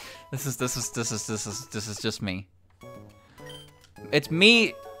 This is just me. It's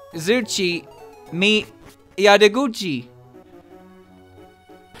me, Zuchi, me, Yadeguchi.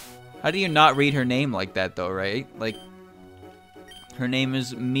 How do you not read her name like that, though, right? Like, her name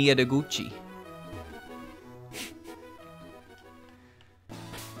is Miyadeguchi.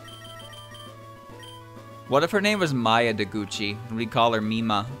 What if her name was Maya Deguchi? We'd call her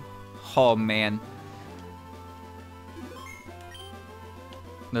Mima. Oh, man.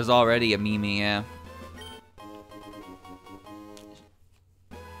 There's already a Mimi, yeah.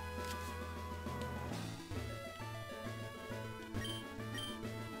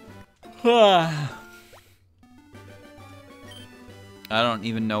 I don't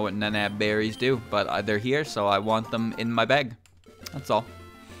even know what nanab berries do, but they're here, so I want them in my bag. That's all.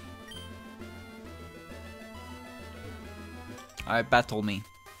 Alright, battle me.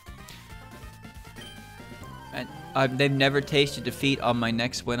 And they've never tasted defeat. On my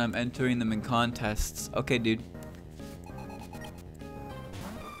next win, I'm entering them in contests. Okay, dude.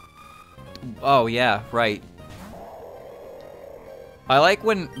 Oh, yeah, right. I like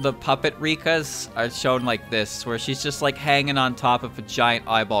when the puppet Rikas are shown like this, where she's just like hanging on top of a giant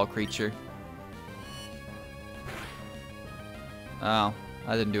eyeball creature. Oh,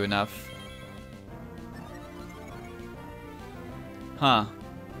 I didn't do enough. Huh.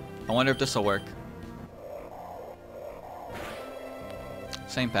 I wonder if this will work.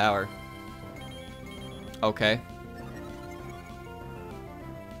 Same power. Okay.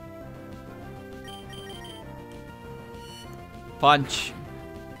 Punch.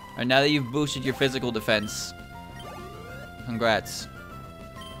 Alright, now that you've boosted your physical defense. Congrats.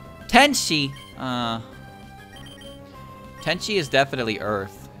 Tenchi! Tenchi is definitely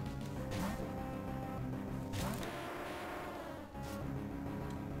Earth.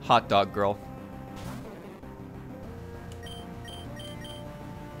 Hot dog girl.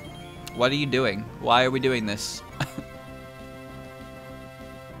 What are you doing? Why are we doing this?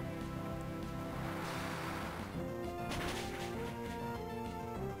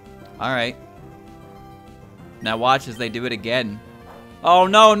 Alright. Now watch as they do it again. Oh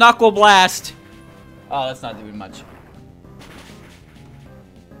no, Knuckle Blast! Oh, that's not doing much.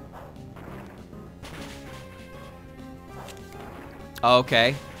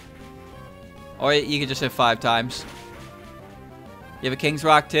 Okay. Or you could just hit 5 times. You have a King's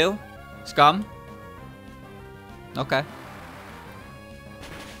Rock too? Scum? Okay.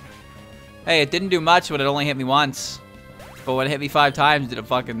 Hey, it didn't do much when it only hit me once. But when it hit me 5 times, it did a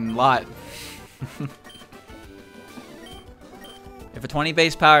fucking lot. If a 20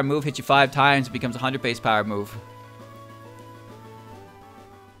 base power move hits you 5 times, it becomes a 100 base power move.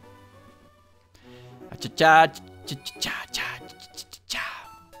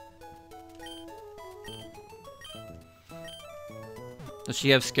 Does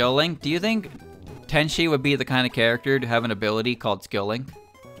she have Skill Link? Do you think Tenchi would be the kind of character to have an ability called Skill Link?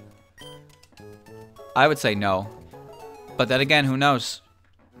 I would say no. But then again, who knows?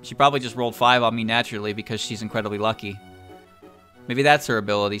 She probably just rolled 5 on me naturally because she's incredibly lucky. Maybe that's her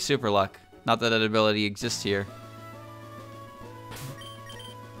ability, Super Luck. Not that that ability exists here.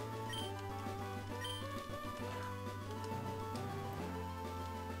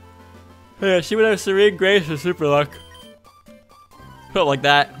 Yeah, she would have Serene Grace or Super Luck. Something like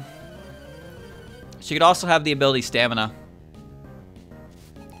that. She could also have the ability Stamina.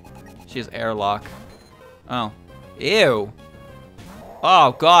 She has Airlock. Oh. Ew.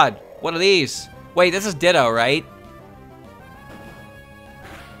 Oh, God. What are these? Wait, this is Ditto, right?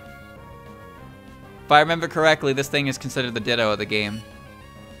 If I remember correctly, this thing is considered the Ditto of the game.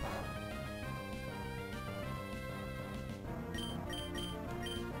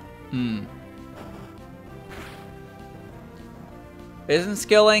 Isn't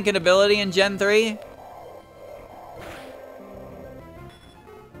Skill Link an ability in Gen 3?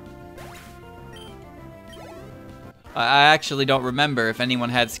 I actually don't remember if anyone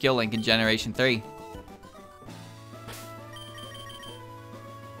had Skill Link in Generation 3.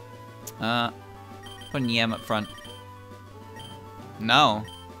 Put an EM up front. No.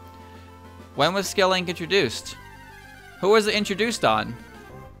 When was Skill Link introduced? Who was it introduced on?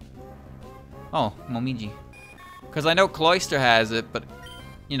 Oh, Momiji. Because I know Cloyster has it, but,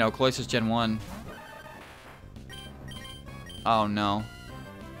 you know, Cloyster's Gen 1. Oh, no.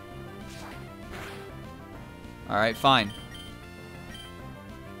 Alright, fine.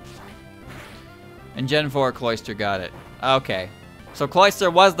 In Gen 4, Cloyster got it. Okay. So Cloyster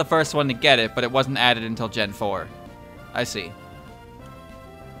was the first one to get it, but it wasn't added until Gen 4. I see.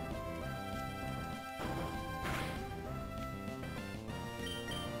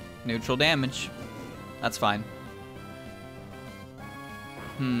 Neutral damage. That's fine.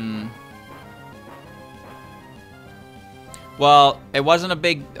 Well, it wasn't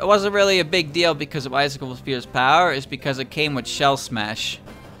really a big deal because of Icicle Spear's power. It's because it came with Shell Smash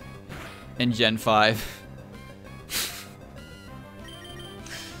in Gen 5.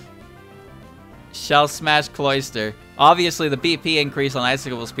 Shell Smash Cloyster. Obviously, the BP increase on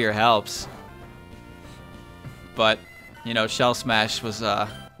Icicle Spear helps. But, you know, Shell Smash was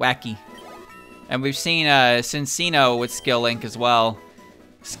wacky. And we've seen Cincino with Skill Link as well.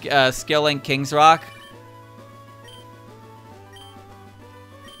 Skill Link King's Rock.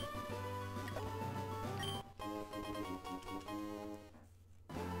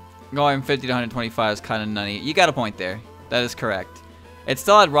 Going 50 to 125 is kind of nutty. You got a point there. That is correct. It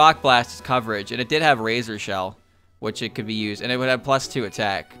still had Rock Blast as coverage, and it did have Razor Shell, which it could be used, and it would have +2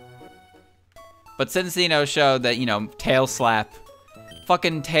 attack. But Cincino showed that, you know, Tail Slap.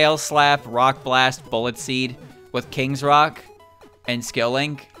 Fucking Tail Slap, Rock Blast, Bullet Seed with King's Rock and Skill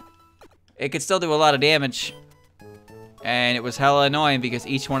Link. It could still do a lot of damage. And it was hella annoying because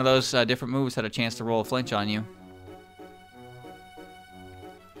each one of those different moves had a chance to roll a flinch on you.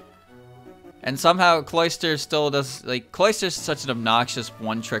 And somehow Cloyster still does, like, Cloyster's such an obnoxious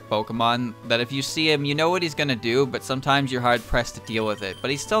one-trick Pokemon that if you see him, you know what he's gonna do, but sometimes you're hard-pressed to deal with it.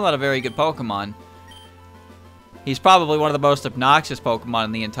 But he's still not a very good Pokemon. He's probably one of the most obnoxious Pokemon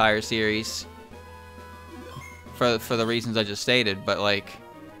in the entire series. for the reasons I just stated, but like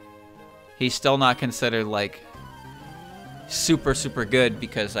he's still not considered like super good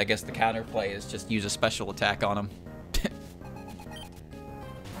because I guess the counterplay is just use a special attack on him.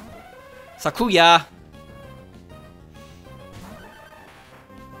 Sakuya!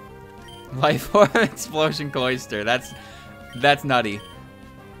 Life Orb Explosion Cloister. That's nutty.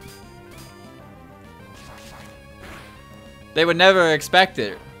 They would never expect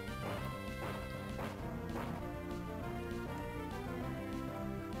it.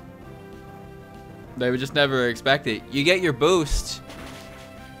 They would just never expect it. You get your boost.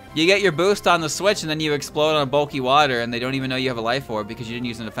 You get your boost on the switch and then you explode on a bulky water and they don't even know you have a life orb because you didn't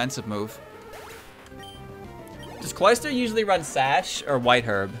use an offensive move. Does Cloister usually run Sash or White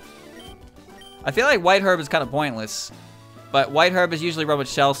Herb? I feel like White Herb is kind of pointless. But White Herb is usually run with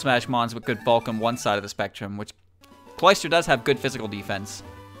Shell Smash Mons with good bulk on one side of the spectrum, which Cloister does have good physical defense,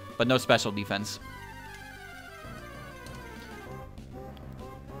 but no special defense.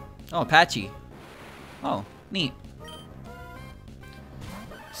 Oh, Apache. Oh, neat.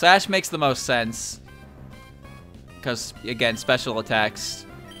 Sash makes the most sense. Because, again, special attacks.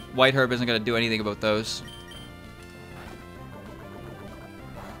 White Herb isn't going to do anything about those.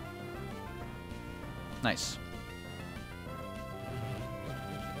 Nice.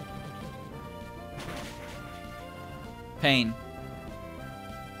 Pain.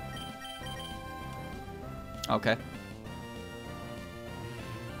 Okay.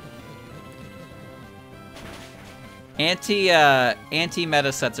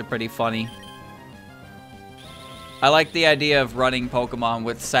 Anti-meta sets are pretty funny. I like the idea of running Pokemon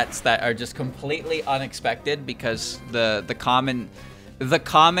with sets that are just completely unexpected because the common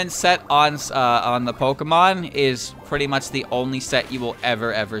set on the Pokemon is pretty much the only set you will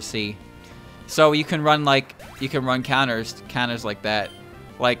ever see. So you can run counters like that.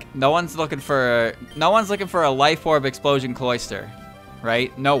 Like no one's looking for a Life Orb Explosion Cloister,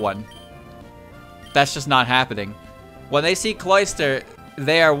 right? No one. That's just not happening. When they see Cloister,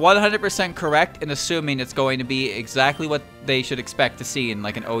 they are 100% correct in assuming it's going to be exactly what they should expect to see in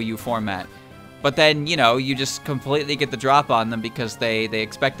like an OU format. But then, you know, you just completely get the drop on them because they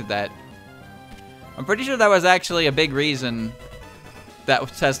expected that. I'm pretty sure that was actually a big reason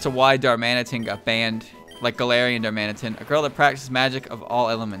that as to why Darmanitan got banned. Like Galarian Darmanitan, a girl that practices magic of all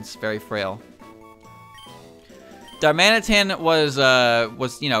elements, very frail. Darmanitan was,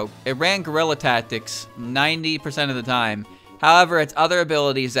 you know, it ran guerrilla tactics 90% of the time. However, its other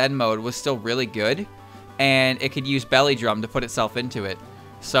ability, Zen mode, was still really good, and it could use Belly Drum to put itself into it.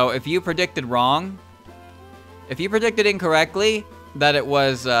 So if you predicted wrong, if you predicted incorrectly that it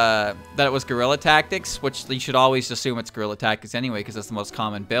was guerrilla tactics, which you should always assume it's guerrilla tactics anyway, because that's the most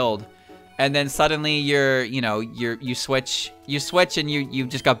common build, and then suddenly you switch and you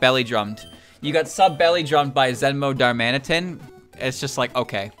just got Belly Drummed. You got sub-belly drummed by Zenmo Darmanitan. It's just like,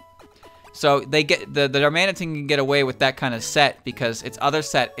 okay. So they get the Darmanitan can get away with that kind of set because its other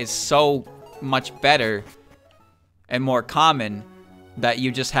set is so much better and more common that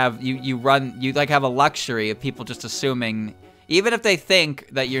you just have you have a luxury of people just assuming, even if they think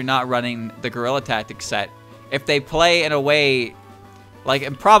that you're not running the Guerrilla Tactics set, if they play in a way like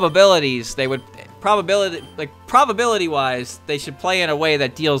in probabilities, they would probability-wise, they should play in a way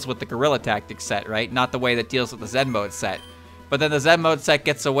that deals with the Guerrilla Tactics set, right? Not the way that deals with the Zen Mode set. But then the Zen Mode set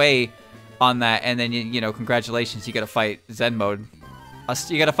gets away on that, and then, you know, congratulations, you gotta fight Zen Mode.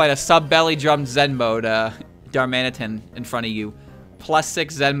 You gotta fight a sub-belly drummed Zen Mode Darmanitan in front of you.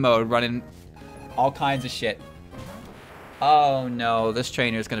 +6 Zen Mode running all kinds of shit. Oh no, this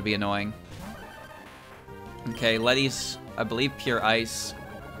trainer is gonna be annoying. Okay, Letty's, I believe, pure ice.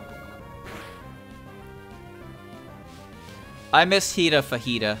 I miss Hita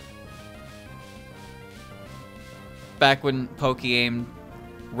Fajita. Back when Pokegame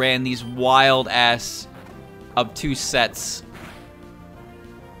ran these wild-ass obtuse sets.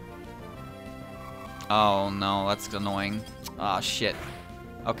 Oh no, that's annoying. Ah, oh, shit.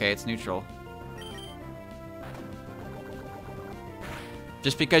 Okay, it's neutral.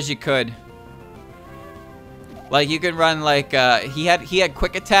 Just because you could. Like, you could run like, he had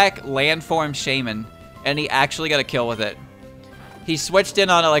Quick Attack, Landform, Shaman, and he actually got a kill with it. He switched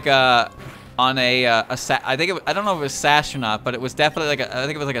in on I don't know if it was Sash or not, but it was definitely like I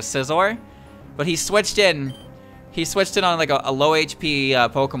think it was like a Scizor. But he switched in on like a low HP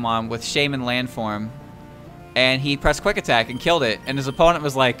Pokemon with Shaman Landform, and he pressed Quick Attack and killed it. And his opponent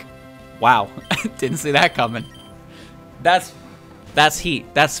was like, "Wow, didn't see that coming." That's heat.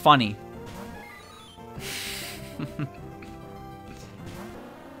 That's funny.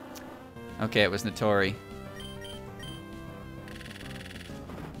 Okay, it was Notori.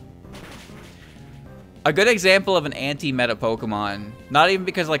 A good example of an anti-meta Pokemon, not even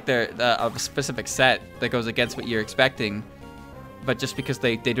because like they're of a specific set that goes against what you're expecting, but just because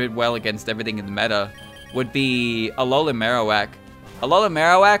they did well against everything in the meta, would be Alolan Marowak. Alolan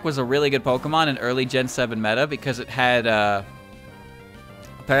Marowak was a really good Pokemon in early Gen 7 meta because it had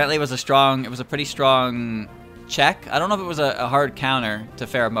apparently it was a pretty strong check. I don't know if it was a hard counter to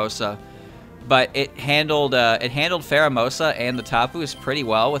Pheromosa, but it handled Pheromosa and the Tapus pretty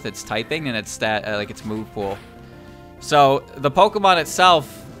well with its typing and its its move pool. So the Pokemon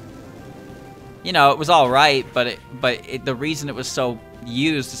itself, you know, it was all right, but the reason it was so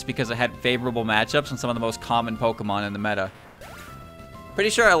used is because it had favorable matchups on some of the most common Pokemon in the meta. Pretty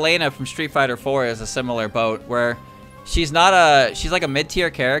sure Elena from Street Fighter 4 is a similar boat where she's like a mid-tier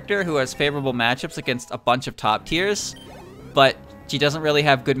character who has favorable matchups against a bunch of top tiers, but she doesn't really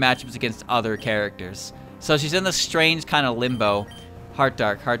have good matchups against other characters. So she's in this strange kind of limbo. Heart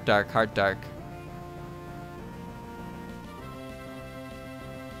Dark, Heart Dark, Heart Dark.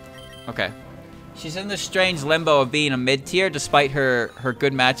 Okay. She's in this strange limbo of being a mid-tier despite her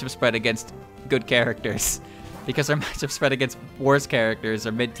good matchup spread against good characters. Because her matchup spread against worse characters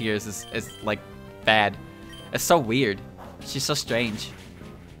or mid-tiers is like bad. It's so weird. She's so strange.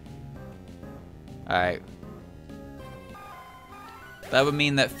 Alright. That would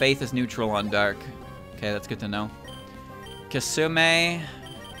mean that Faith is neutral on Dark. Okay, that's good to know. Kasume.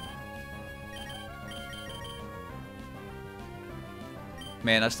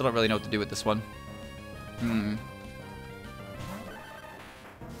 Man, I still don't really know what to do with this one.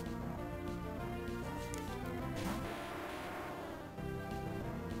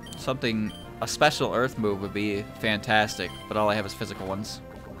 A special Earth move would be fantastic, but all I have is physical ones.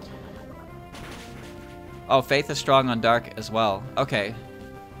 Oh, Faith is strong on Dark as well. Okay.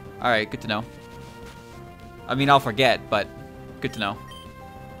 Alright, good to know. I mean, I'll forget, but good to know.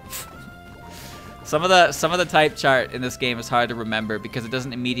 Some of the type chart in this game is hard to remember because it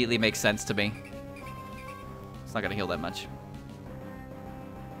doesn't immediately make sense to me. It's not gonna heal that much.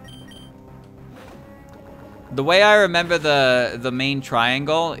 The way I remember the main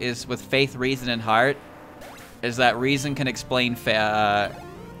triangle is with Faith, Reason, and Heart. Is that Reason can explain Faith,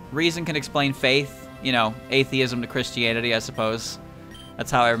 you know, atheism to Christianity, I suppose.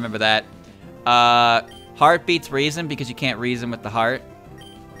 That's how I remember that. Heart beats Reason because you can't reason with the heart.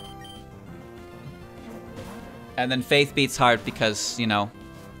 And then Faith beats Heart because, you know,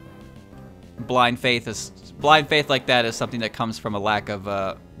 blind faith like that is something that comes from a lack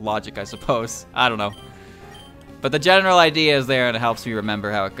of logic, I suppose. I don't know. But the general idea is there and it helps me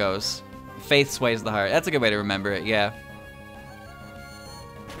remember how it goes. Faith sways the heart. That's a good way to remember it, yeah.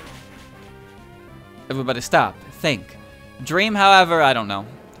 Everybody stop. Think. Dream, however, I don't know.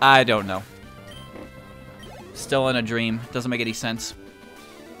 I don't know. Still in a dream. Doesn't make any sense.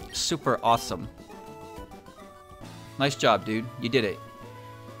 Super awesome. Nice job, dude. You did it.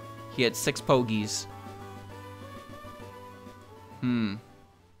 He had 6 pogies.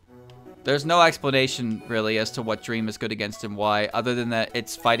 There's no explanation, really, as to what Dream is good against and why, other than that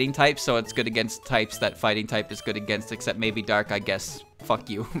it's fighting type, so it's good against types that fighting type is good against, except maybe Dark, I guess.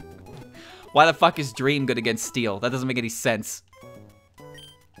 Fuck you. Why the fuck is Dream good against Steel? That doesn't make any sense.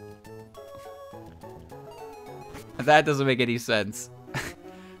 That doesn't make any sense.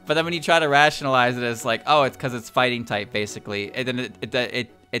 But then when you try to rationalize it as like, oh, it's because it's fighting type, basically, and then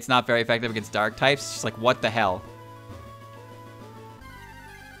it's not very effective against Dark types, it's just like, what the hell?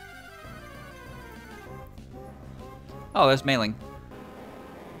 Oh, there's Mailing.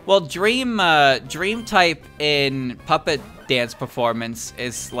 Well, Dream type in Puppet Dance Performance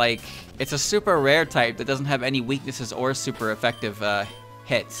is like, it's a super rare type that doesn't have any weaknesses or super effective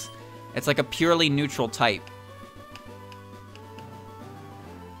hits. It's like a purely neutral type.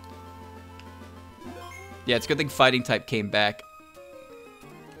 Yeah, it's a good thing Fighting type came back.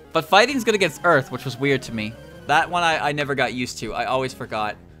 But Fighting's good against Earth, which was weird to me. That one I never got used to. I always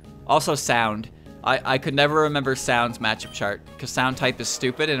forgot. Also Sound. I could never remember Sound's matchup chart, because Sound type is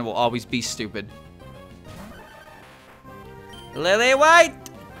stupid and it will always be stupid. Lily White!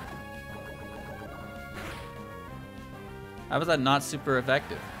 How was that not super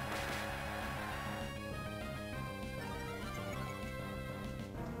effective?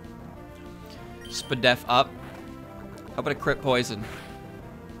 Spadef up. How about a crit poison?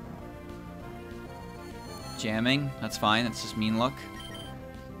 Jamming, that's fine, that's just mean look.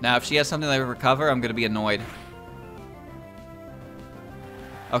 Now, if she has something like Recover, I'm gonna be annoyed.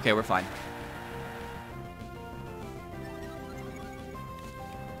 Okay, we're fine.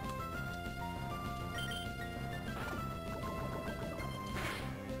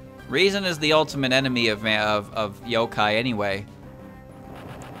 Reason is the ultimate enemy of yokai anyway.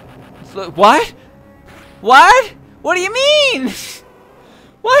 What? What? What do you mean?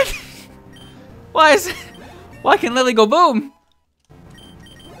 What? Why is it? Why can Lily go boom?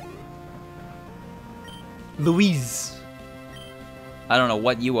 Louise. I don't know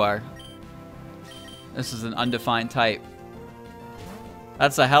what you are. This is an undefined type.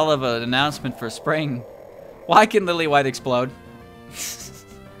 That's a hell of an announcement for spring. Why can Lily White explode?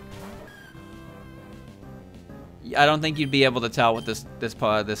 I don't think you'd be able to tell what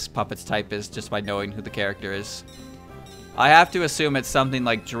this puppet's type is just by knowing who the character is. I have to assume it's something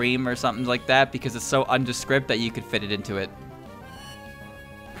like Dream or something like that because it's so undescript that you could fit it into it.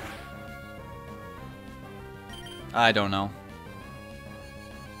 I don't know.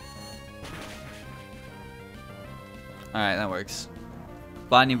 Alright, that works.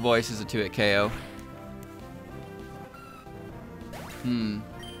 Blinding Voice is a 2-hit KO.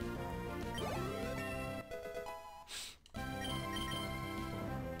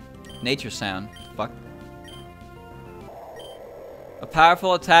 Nature Sound. Fuck. A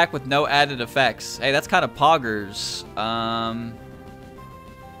powerful attack with no added effects. Hey, that's kind of poggers.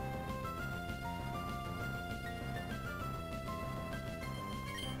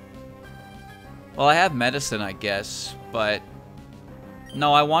 Well, I have medicine, I guess, but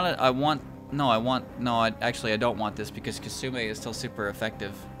no, actually, I don't want this because Kasume is still super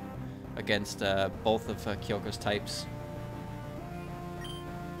effective against both of Kyoko's types.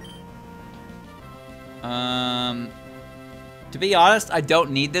 To be honest, I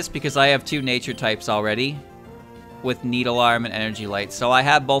don't need this because I have 2 nature types already with Needle Arm and Energy Light. So I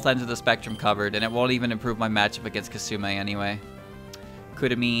have both ends of the spectrum covered, and it won't even improve my matchup against Kasume anyway.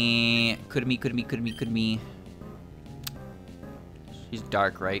 Kurumi. She's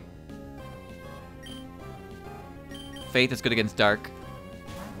dark, right? Faith is good against dark.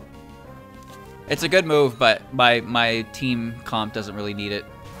 It's a good move, but my team comp doesn't really need it.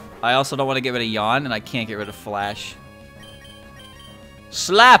 I also don't want to get rid of Yawn, and I can't get rid of Flash.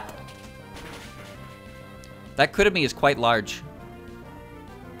 Slap! That Kurumi is quite large.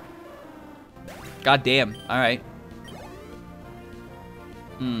 God damn. Alright.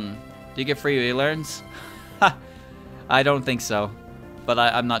 Do you get free relearns? I don't think so. But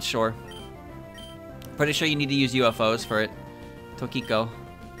I'm not sure. Pretty sure you need to use UFOs for it. Tokiko.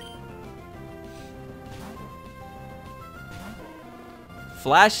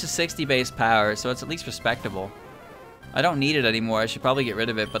 Flash is 60 base power, so it's at least respectable. I don't need it anymore. I should probably get rid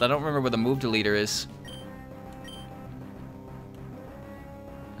of it, but I don't remember where the move deleter is.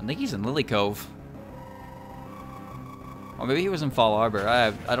 I think he's in Lily Cove. Or maybe he was in Fall Harbor.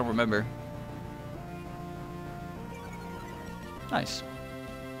 I don't remember. Nice.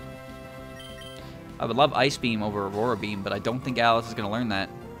 I would love Ice Beam over Aurora Beam, but I don't think Alice is going to learn that.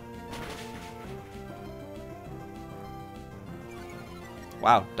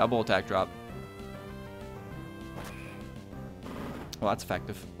 Wow, double attack drop. Well, that's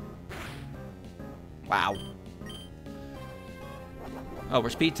effective. Wow. Oh, we're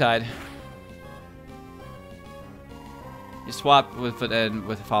speed tied. You swap with it and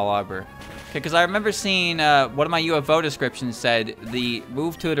with Fall Arbor. Okay, because I remember seeing one of my UFO descriptions said the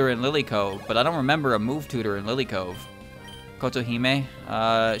move tutor in Lily Cove, but I don't remember a move tutor in Lily Cove. Kotohime?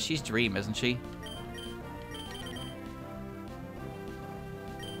 She's Dream, isn't she?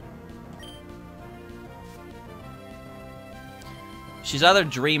 She's either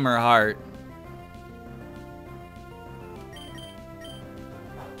Dream or Heart.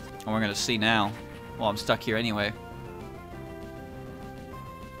 And we're gonna see now. Well, I'm stuck here anyway.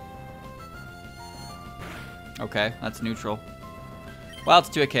 Okay, that's neutral. Well, let's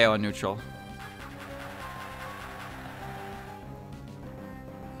do a KO on neutral.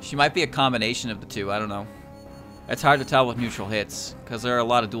 She might be a combination of the two, I don't know. It's hard to tell with neutral hits, because there are a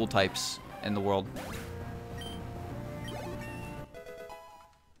lot of dual types in the world.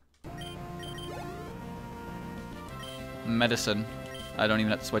 Medicine. I don't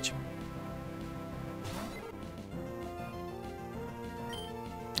even have to switch.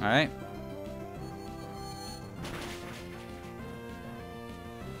 Alright.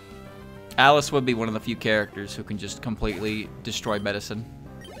 Alice would be one of the few characters who can just completely destroy medicine.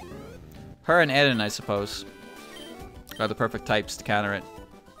 Her and Eden, I suppose, are the perfect types to counter it.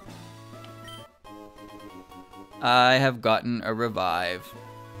 I have gotten a revive.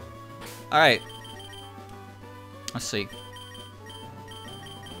 Alright. Let's see.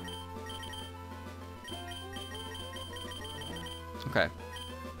 Okay.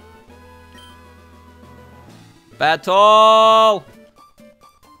 Battle!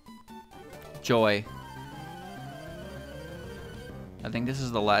 Joy. I think this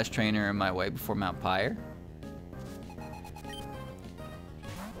is the last trainer in my way before Mount Pyre.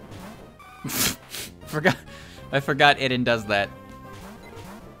 I forgot Iden does that.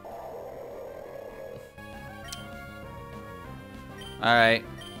 Alright.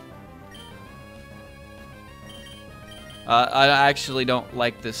 I actually don't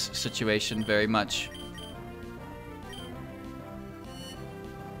like this situation very much.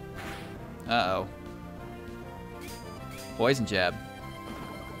 Uh-oh. Poison jab.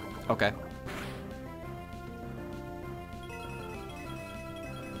 Okay.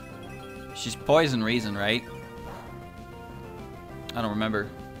 She's poison reason, right? I don't remember.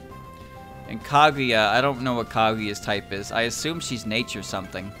 And Kaguya, I don't know what Kaguya's type is. I assume she's nature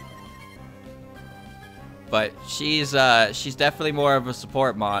something. But she's definitely more of a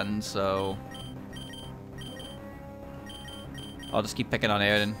support mon, so I'll just keep picking on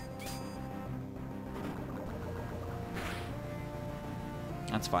Aiden.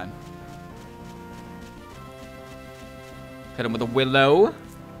 That's fine. Hit him with a willow.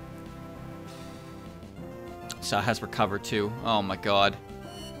 So has recover too. Oh my god.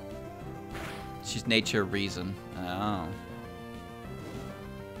 She's nature reason. Oh.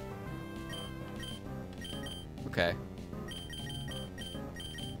 Okay.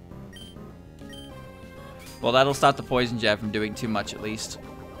 Well, that'll stop the poison jab from doing too much at least.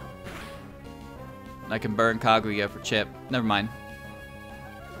 I can burn Kaguya for chip. Never mind.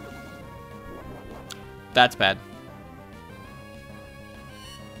 That's bad.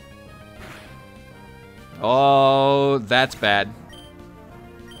 Oh, that's bad.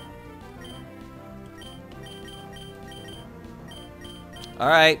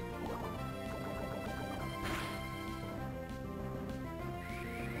 Alright.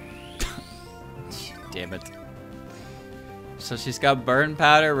 Damn it. So she's got burn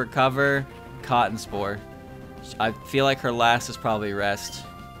powder, recover, cotton spore. I feel like her last is probably rest.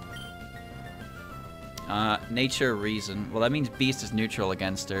 Nature reason. Well, that means beast is neutral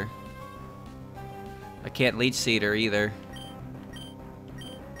against her. I can't leech seed her either.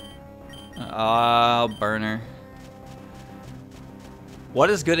 I'll burn her. What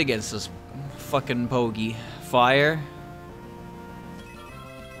is good against this fucking Pogi? Fire?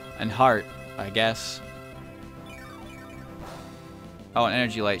 And heart, I guess. Oh, an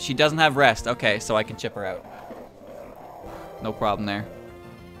energy light. She doesn't have rest. Okay, so I can chip her out. No problem there.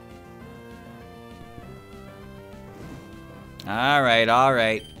 Alright,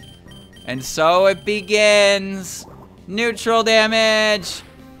 alright. And so it begins! Neutral damage!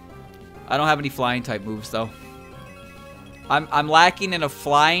 I don't have any flying type moves though. I'm lacking in a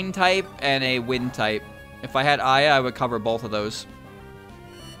flying type and a wind type. If I had Aya, I would cover both of those.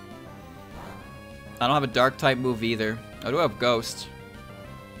 I don't have a dark type move either. I do have ghost.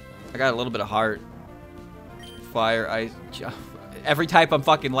 I got a little bit of heart. Fire, every type I'm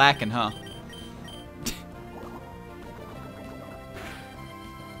fucking lacking, huh?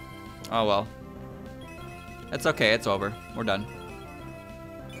 Oh well. It's okay, it's over. We're done.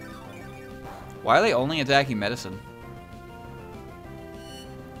 Why are they only attacking medicine?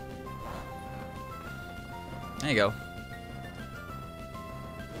 There you go.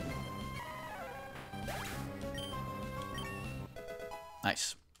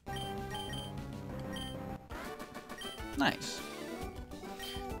 Nice. Nice.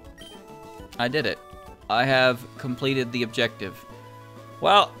 I did it. I have completed the objective.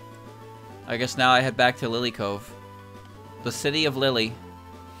 Well, I guess now I head back to Lily Cove. The city of Lily.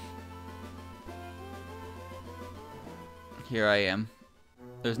 Here I am.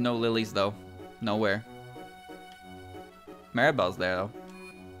 There's no lilies though. Nowhere. Maribel's there though.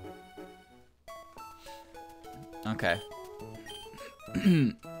 Okay.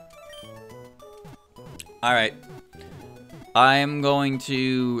 Alright. I'm going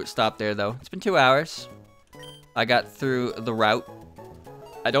to stop there though. It's been 2 hours. I got through the route.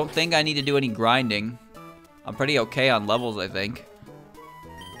 I don't think I need to do any grinding. I'm pretty okay on levels, I think.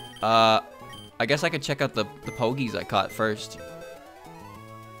 I guess I could check out the pogies I caught first.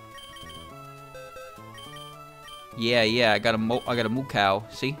 Yeah, I got a moo cow.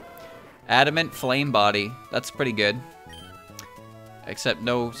 See? Adamant flame body. That's pretty good. Except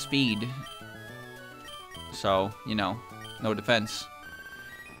no speed. So, you know, no defense.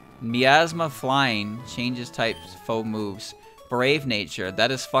 Miasma flying. Changes types, foe moves. Brave nature. That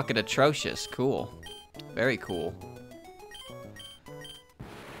is fucking atrocious. Cool. Very cool.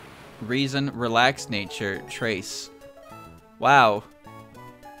 Reason, relaxed nature, trace. Wow.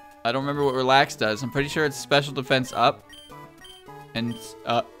 I don't remember what relax does. I'm pretty sure it's special defense up and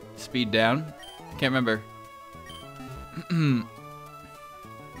speed down. Can't remember. The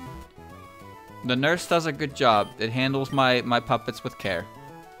nurse does a good job. It handles my puppets with care.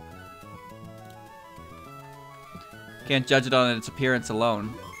 Can't judge it on its appearance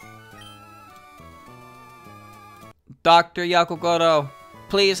alone. Dr. Yakugoro,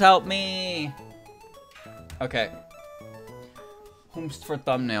 please help me. Okay. Whomst for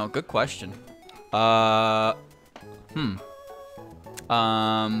thumbnail? Good question. I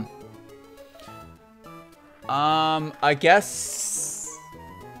guess...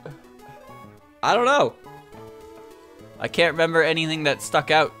 I don't know. I can't remember anything that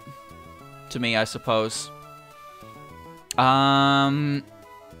stuck out to me, I suppose.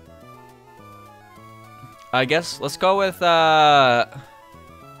 I guess let's go with yeah,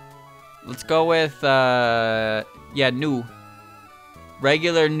 new.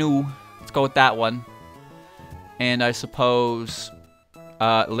 Regular new. Let's go with that one. And I suppose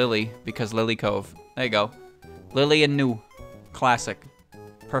Lily, because Lily Cove. There you go. Lily and new. Classic.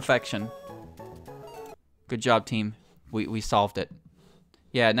 Perfection. Good job, team. We solved it.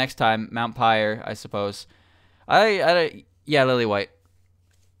 Yeah, next time, Mount Pyre, I suppose. Yeah, Lily White.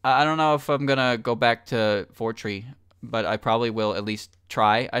 I don't know if I'm gonna go back to Fortree, but I probably will at least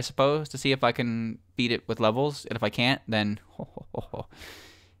try, I suppose, to see if I can beat it with levels. And if I can't, then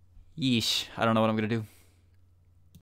yeesh, I don't know what I'm gonna do.